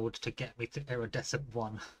build to get me to Iridescent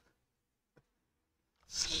 1.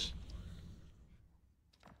 Just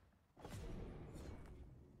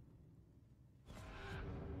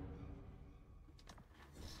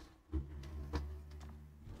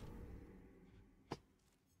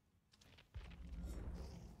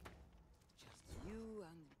you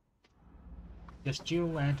and Just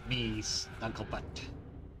you and me, Snugglebutt.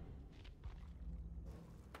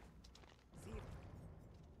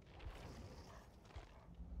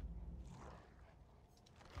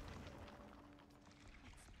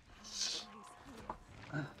 see.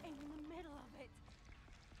 In the middle of it.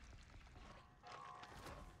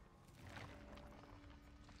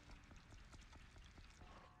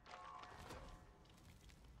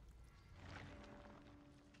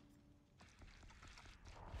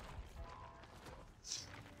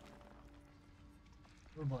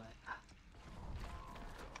 Oh boy.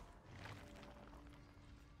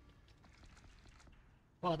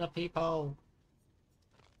 For the people!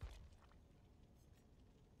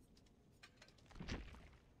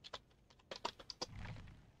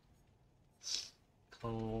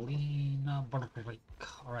 Clean break.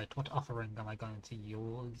 Alright, what offering am I going to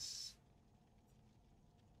use?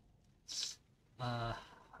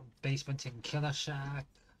 Basement in Killer Shack.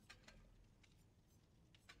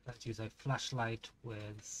 Let's use a flashlight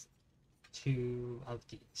with 2 of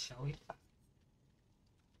these, shall we?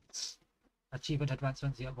 Achievement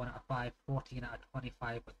advancements, you have 1 out of 5, 14 out of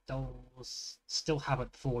 25, but those still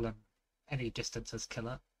haven't fallen any distance as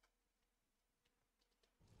killer.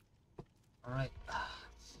 Alright.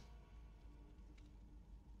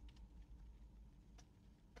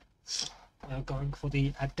 We're going for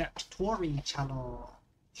the Adeptory challenge.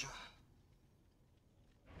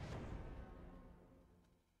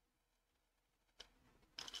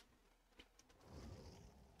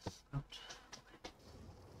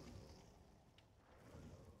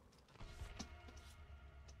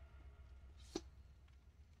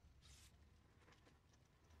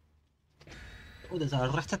 Oh, there's a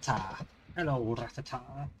Ratata. Hello, Ratata.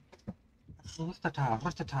 Ratata,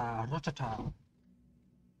 Ratata, Ratata.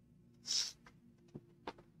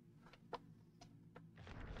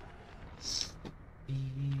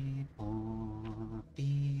 Beep,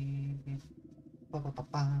 beep, ba ba ba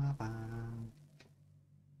ba ba.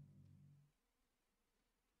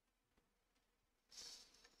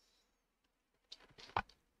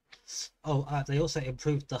 Oh, they also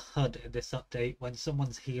improved the HUD in this update. When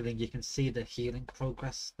someone's healing, you can see the healing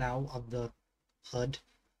progress now on the HUD.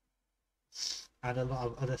 And a lot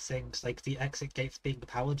of other things, like the exit gates being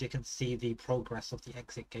powered, you can see the progress of the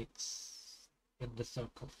exit gates in the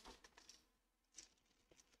circle.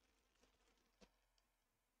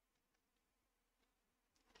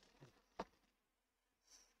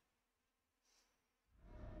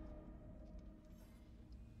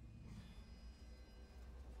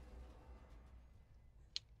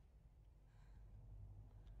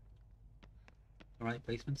 Alright,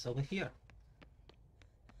 basement's over here.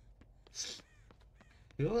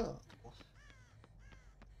 Cool.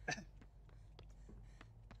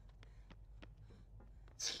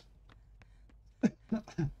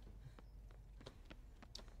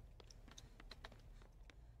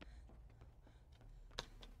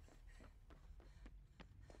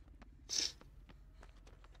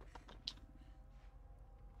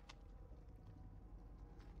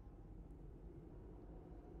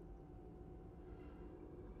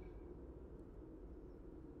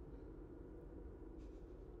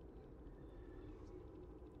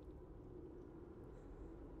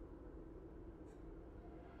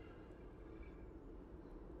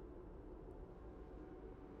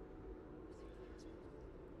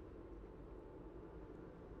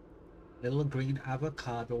 Little green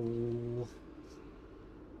avocado.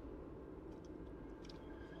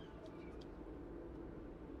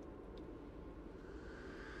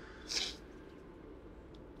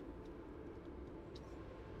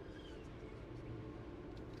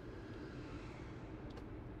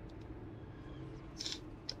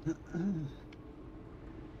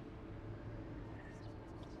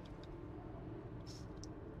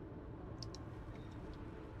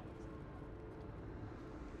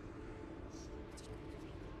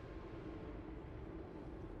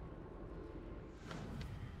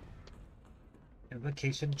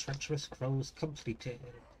 Invocation Treacherous Crows completed.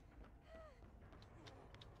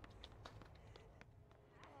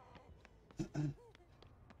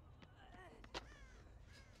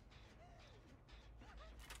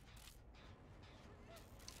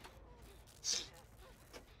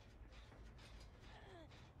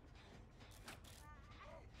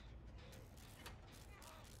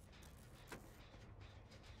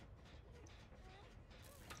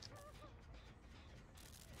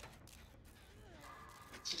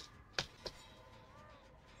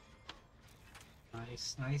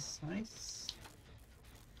 Nice, nice, nice.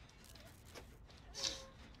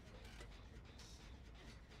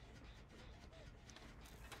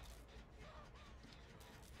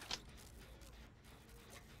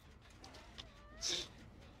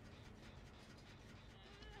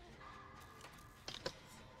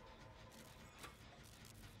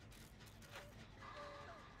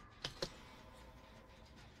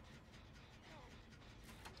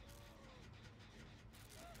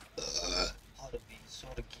 Pardon me,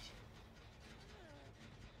 sorry.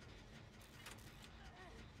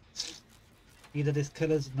 Either this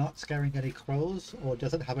killer's not scaring any crows or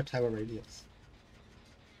doesn't have a terror radius.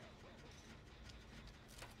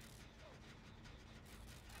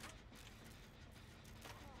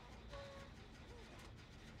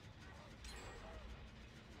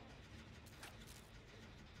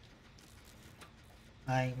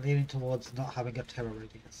 I'm leaning towards not having a terror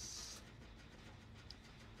radius.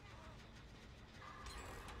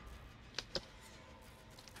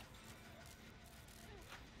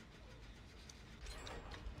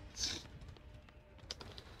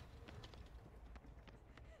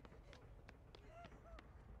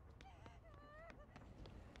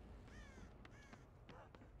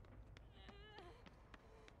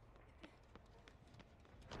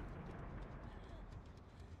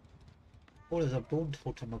 Oh, there's a bone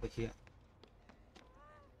totem over here.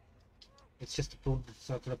 It's just a bone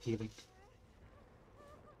circle appealing.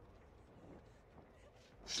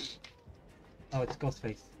 Oh, it's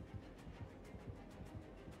Ghostface.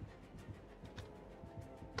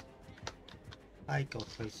 Hi,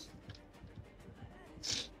 Ghostface.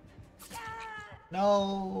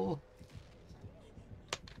 No!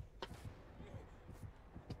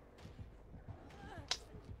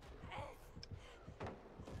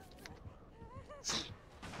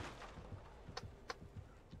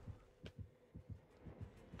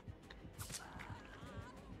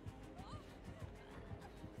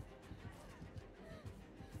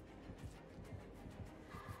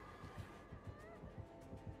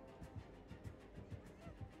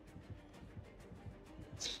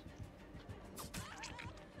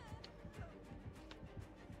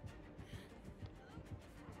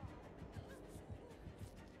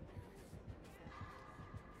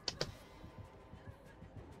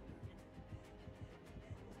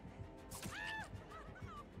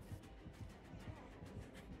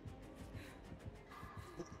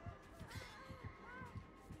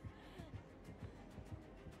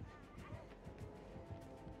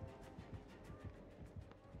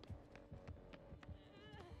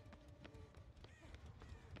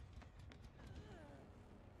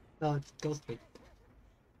 No, it's Ghostface.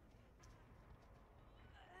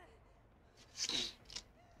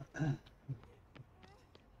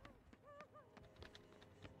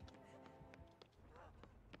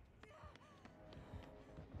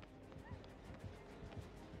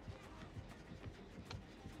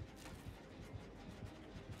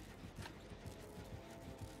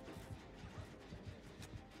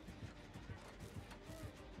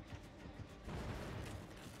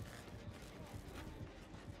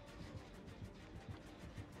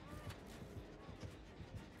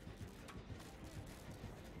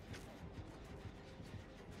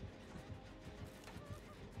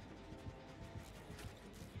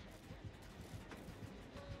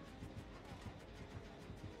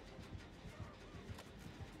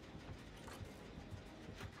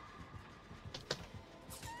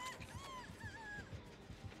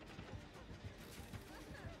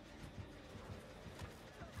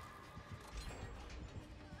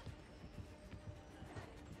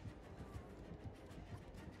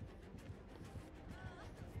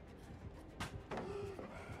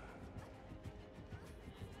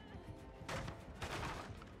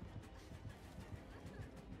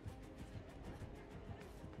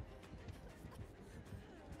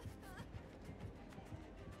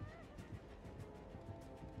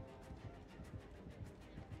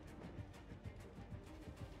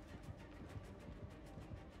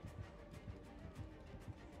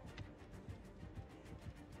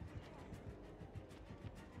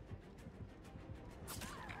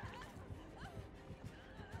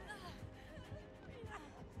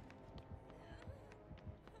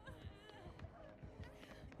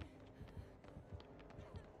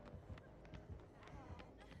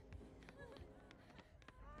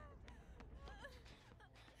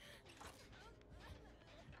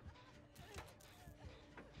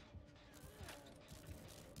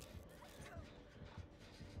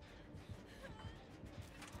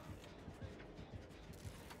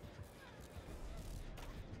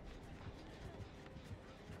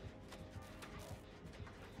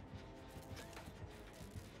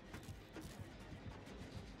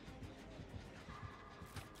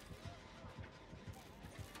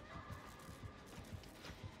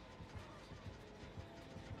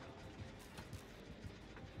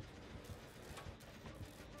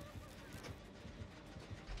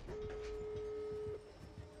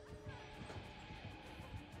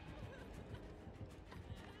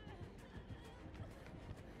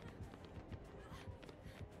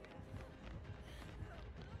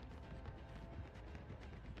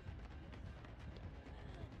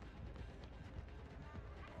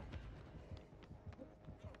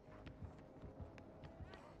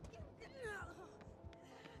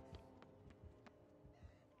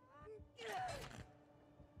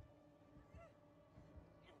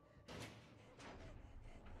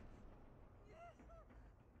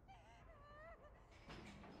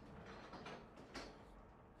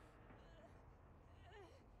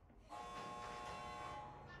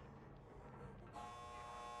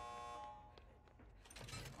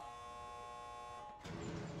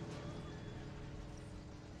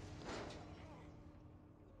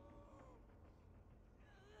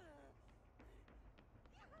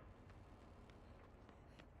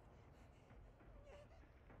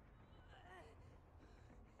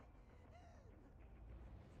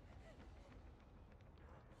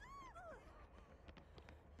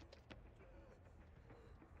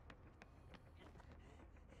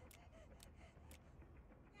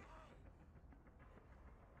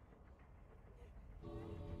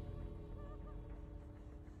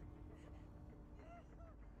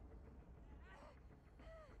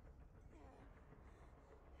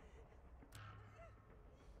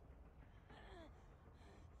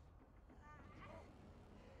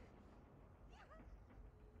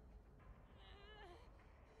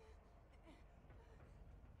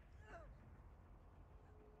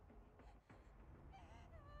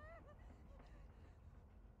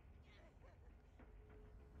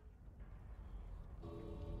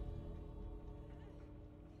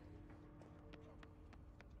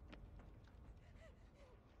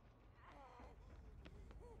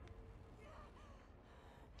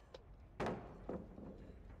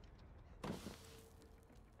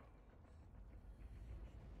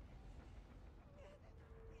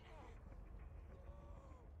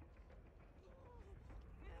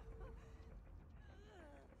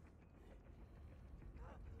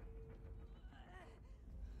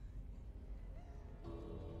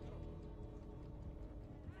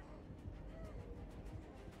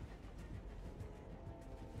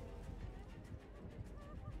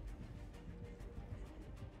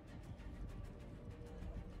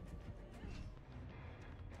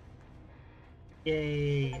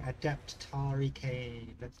 Yay! Adept Tari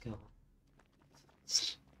Kane. Let's go.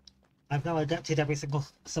 I've now adapted every single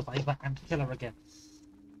survivor and killer again.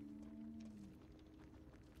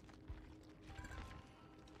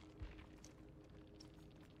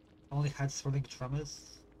 Only had thrilling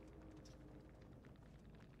tremors.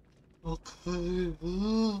 Okay.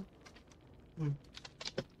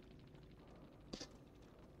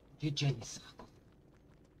 GG's.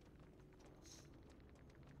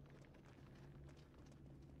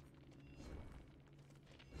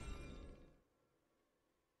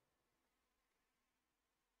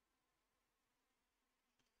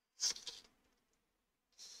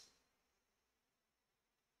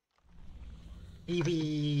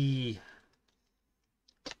 Evie!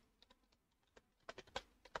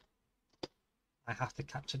 I have to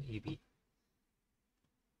catch an Evie.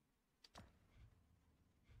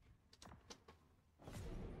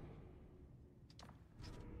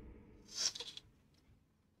 This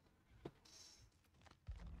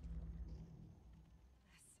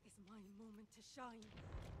is my moment to shine.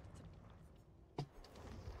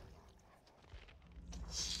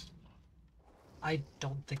 I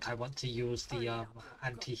don't think I want to use the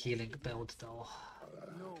anti-healing build though.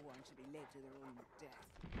 No one should be led to their own death.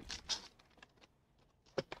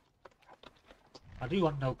 I do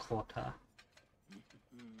want no quarter.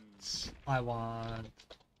 I want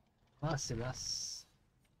merciless.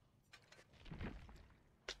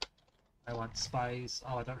 I want spies.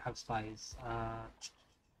 Oh, I don't have spies.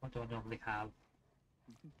 What do I normally have?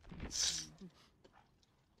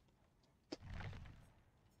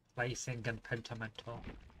 Placing and pentamental.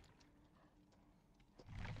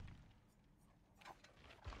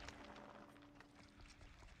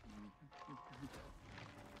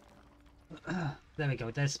 There we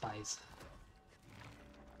go, there's spies.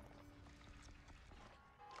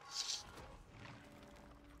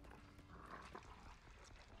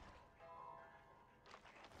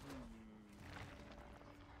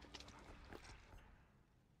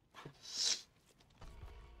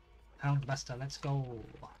 Houndmaster, let's go.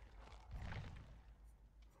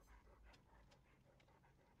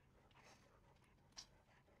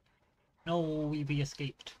 No, we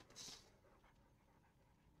escaped.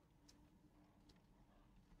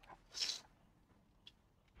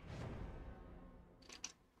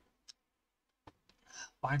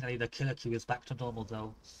 Finally, the killer queue is back to normal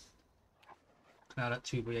though. Now that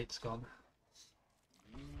 2v8's gone.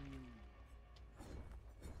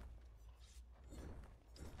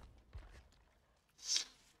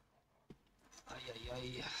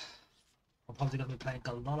 Ay. I'm probably going to be playing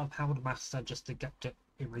a lot of Houndmaster just to get to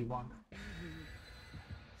every one.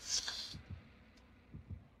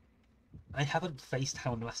 I haven't faced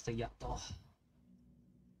Houndmaster yet though.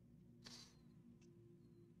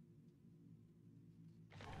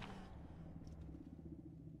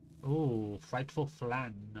 Ooh, Frightful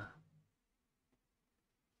Flan.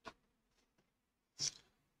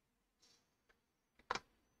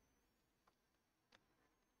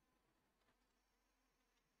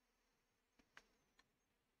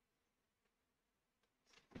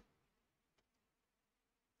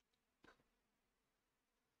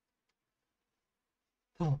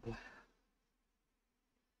 Oh boy.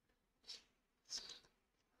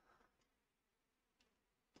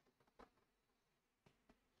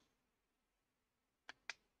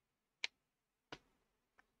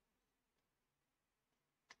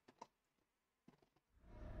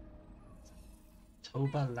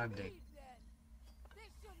 Toba Landing.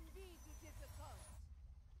 This shouldn't be too difficult.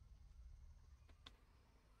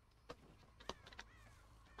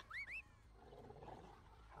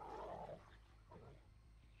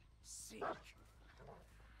 Sick.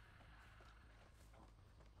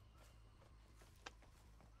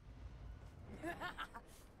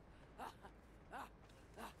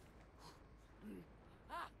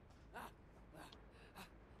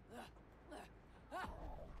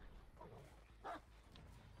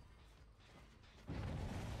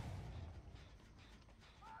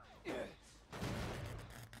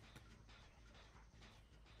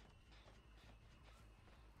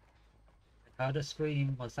 I heard a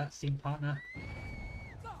scream. Was that scene partner?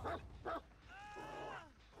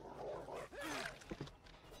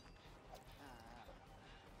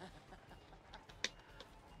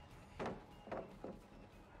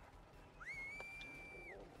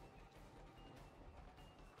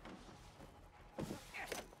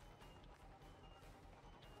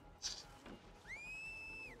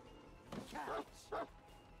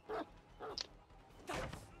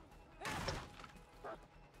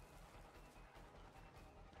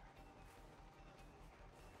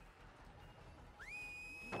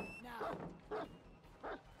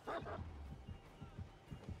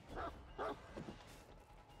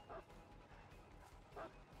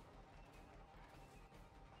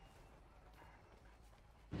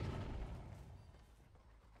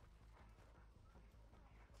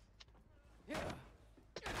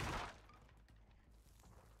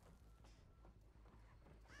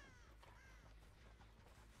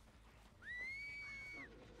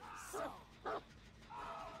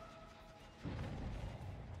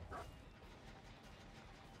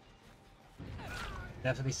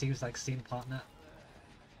 Definitely seems like scene partner.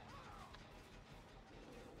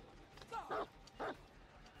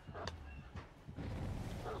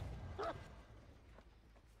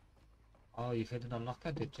 Oh, you hid in a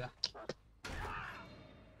locker, did ya?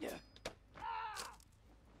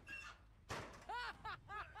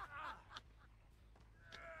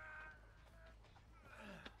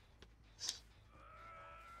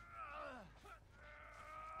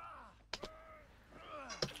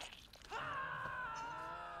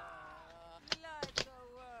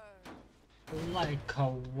 Like a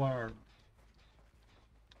worm.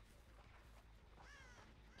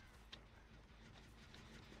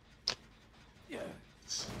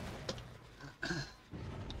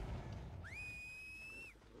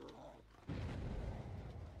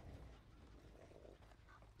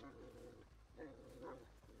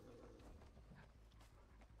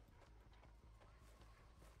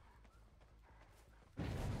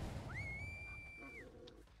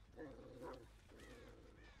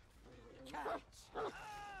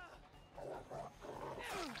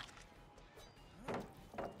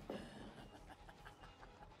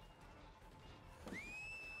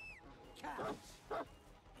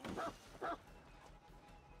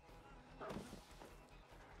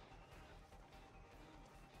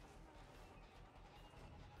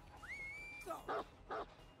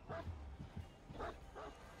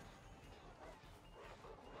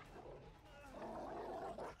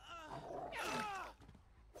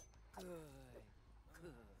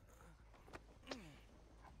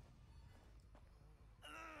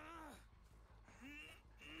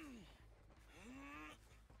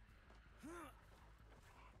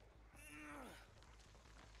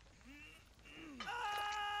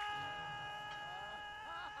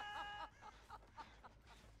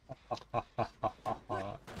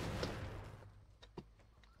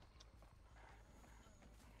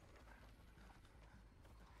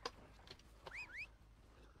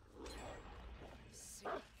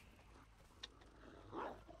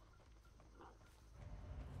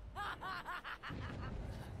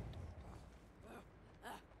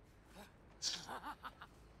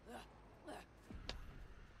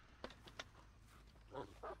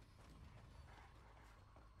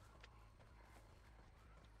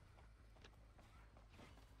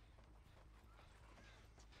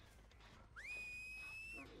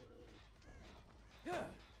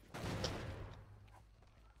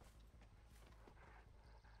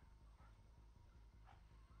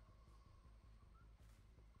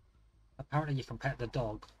 Apparently you can pet the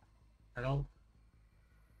dog. Hello?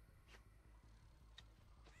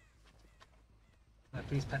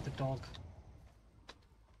 Please pet the dog.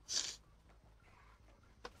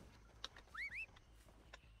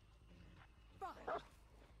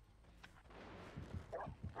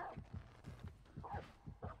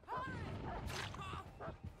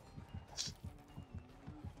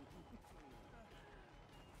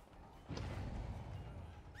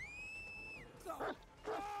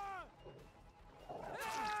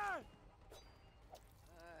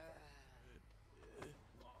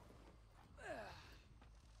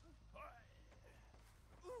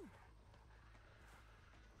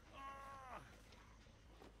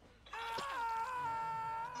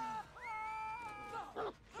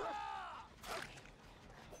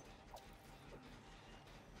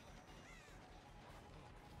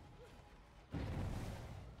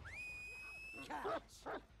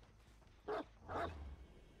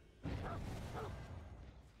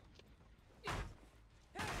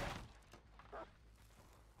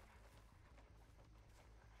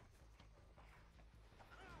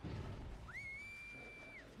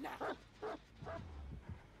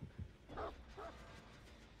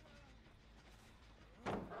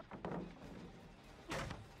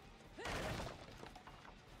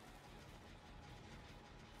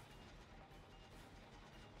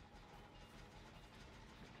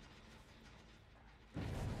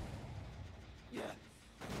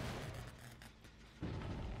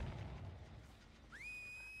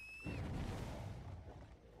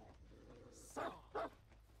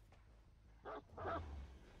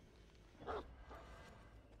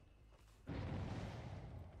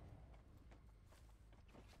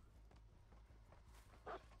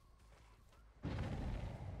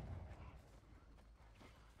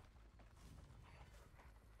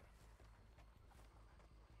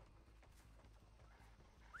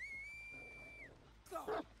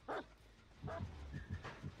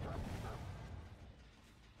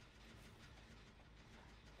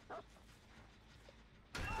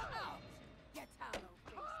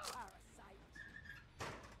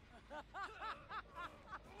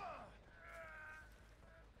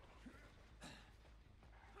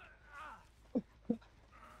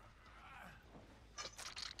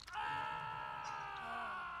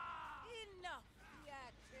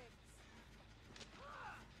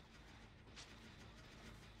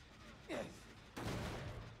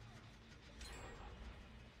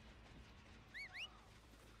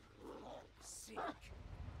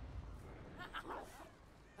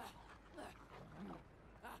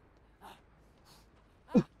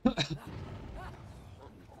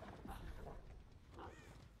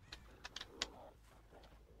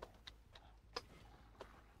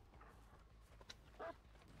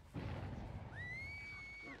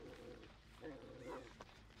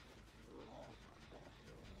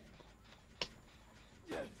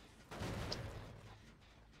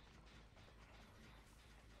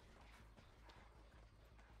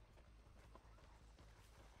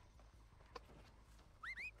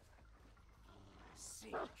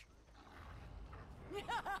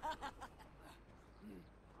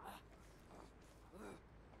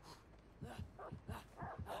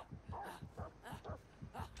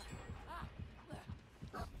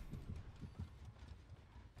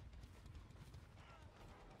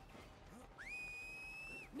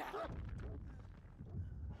 Now.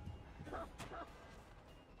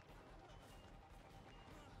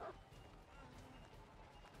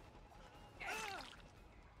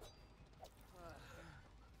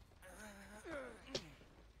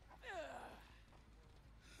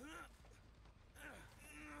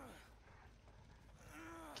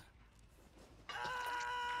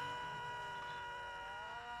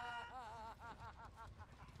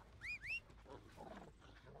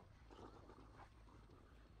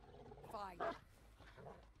 Fine.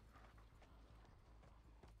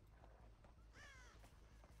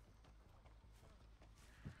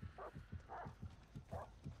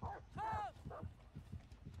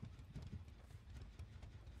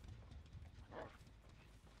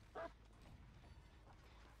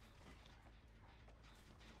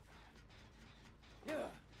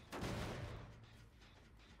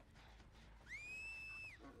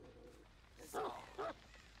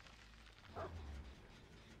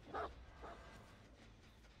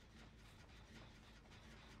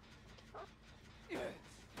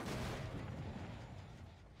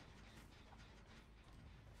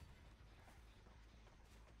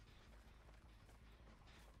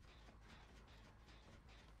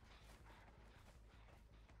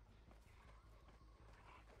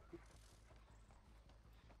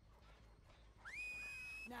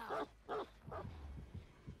 Now.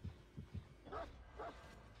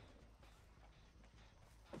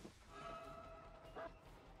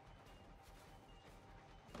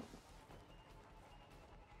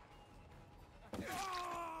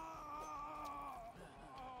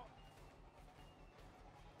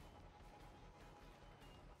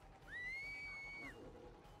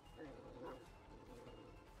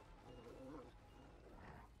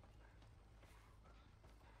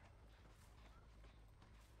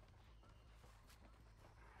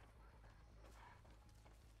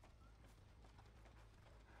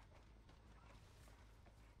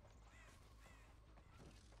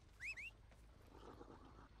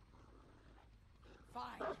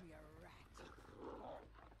 Find me a rat.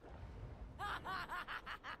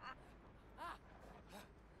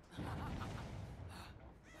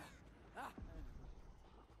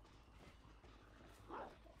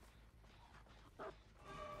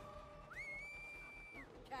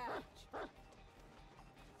 Catch.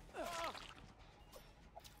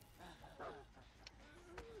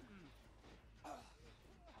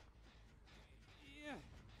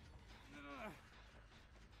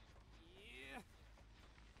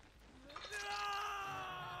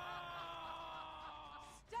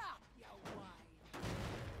 Stop, you wine.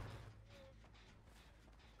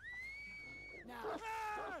 Now.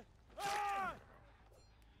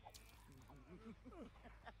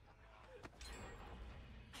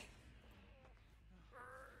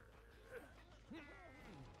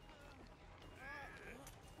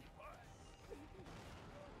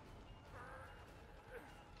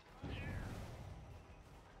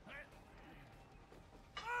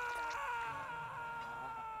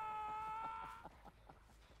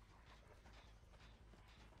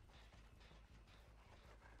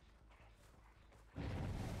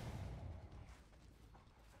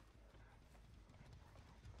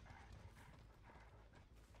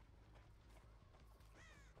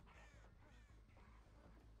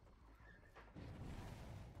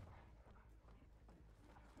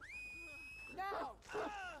 Now!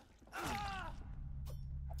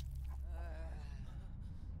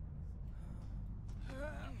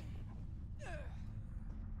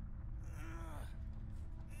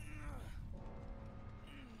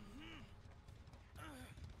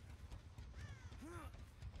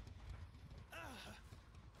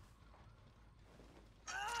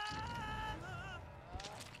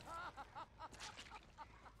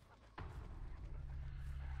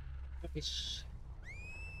 Ish.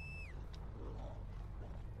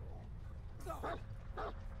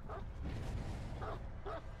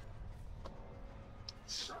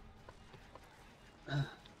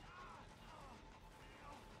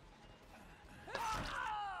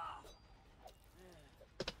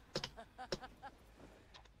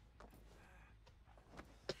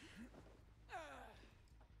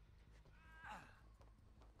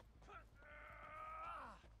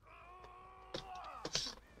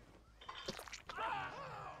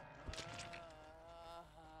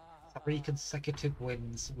 Three consecutive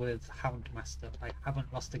wins with Houndmaster. I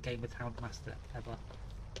haven't lost a game with Houndmaster ever.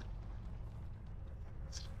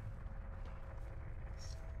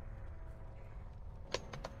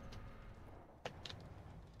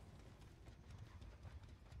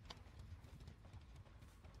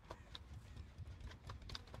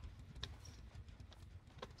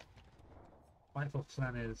 Rifle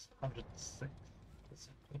plan is 106%.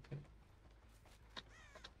 Okay.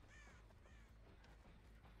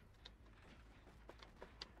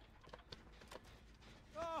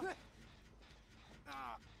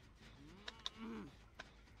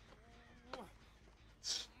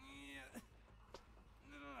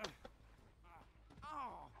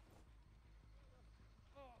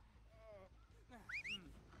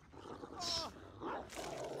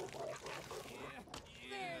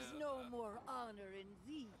 There's no more honor in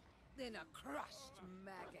thee than a crushed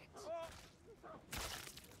maggot.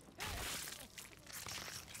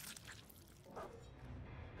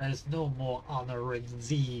 There's no more honor in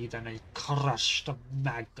thee than a crushed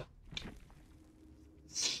maggot.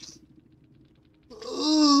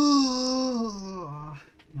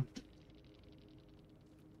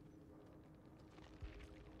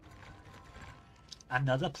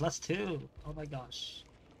 Another +2. Oh my gosh.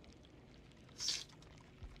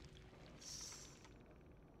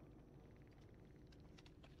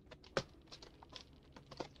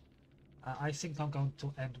 I think I'm going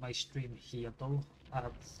to end my stream here though.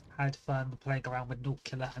 Had fun playing around with No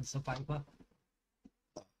Killer and Survivor.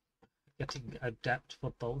 Getting adept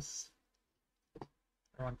for both.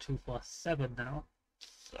 We're on 247 now.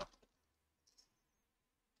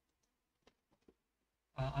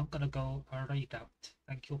 I'm gonna go raid out.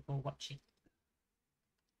 Thank you for watching.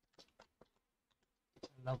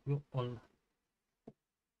 Love you all.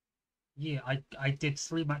 Yeah, I did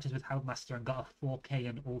 3 matches with Houndmaster and got a 4K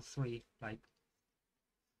in all 3. Like,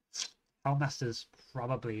 Houndmaster's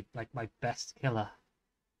probably like my best killer.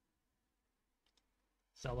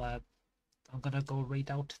 So I'm gonna go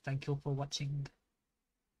raid out. Thank you for watching.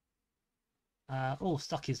 Oh,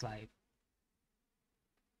 Stock is live.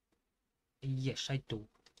 Yes, I do.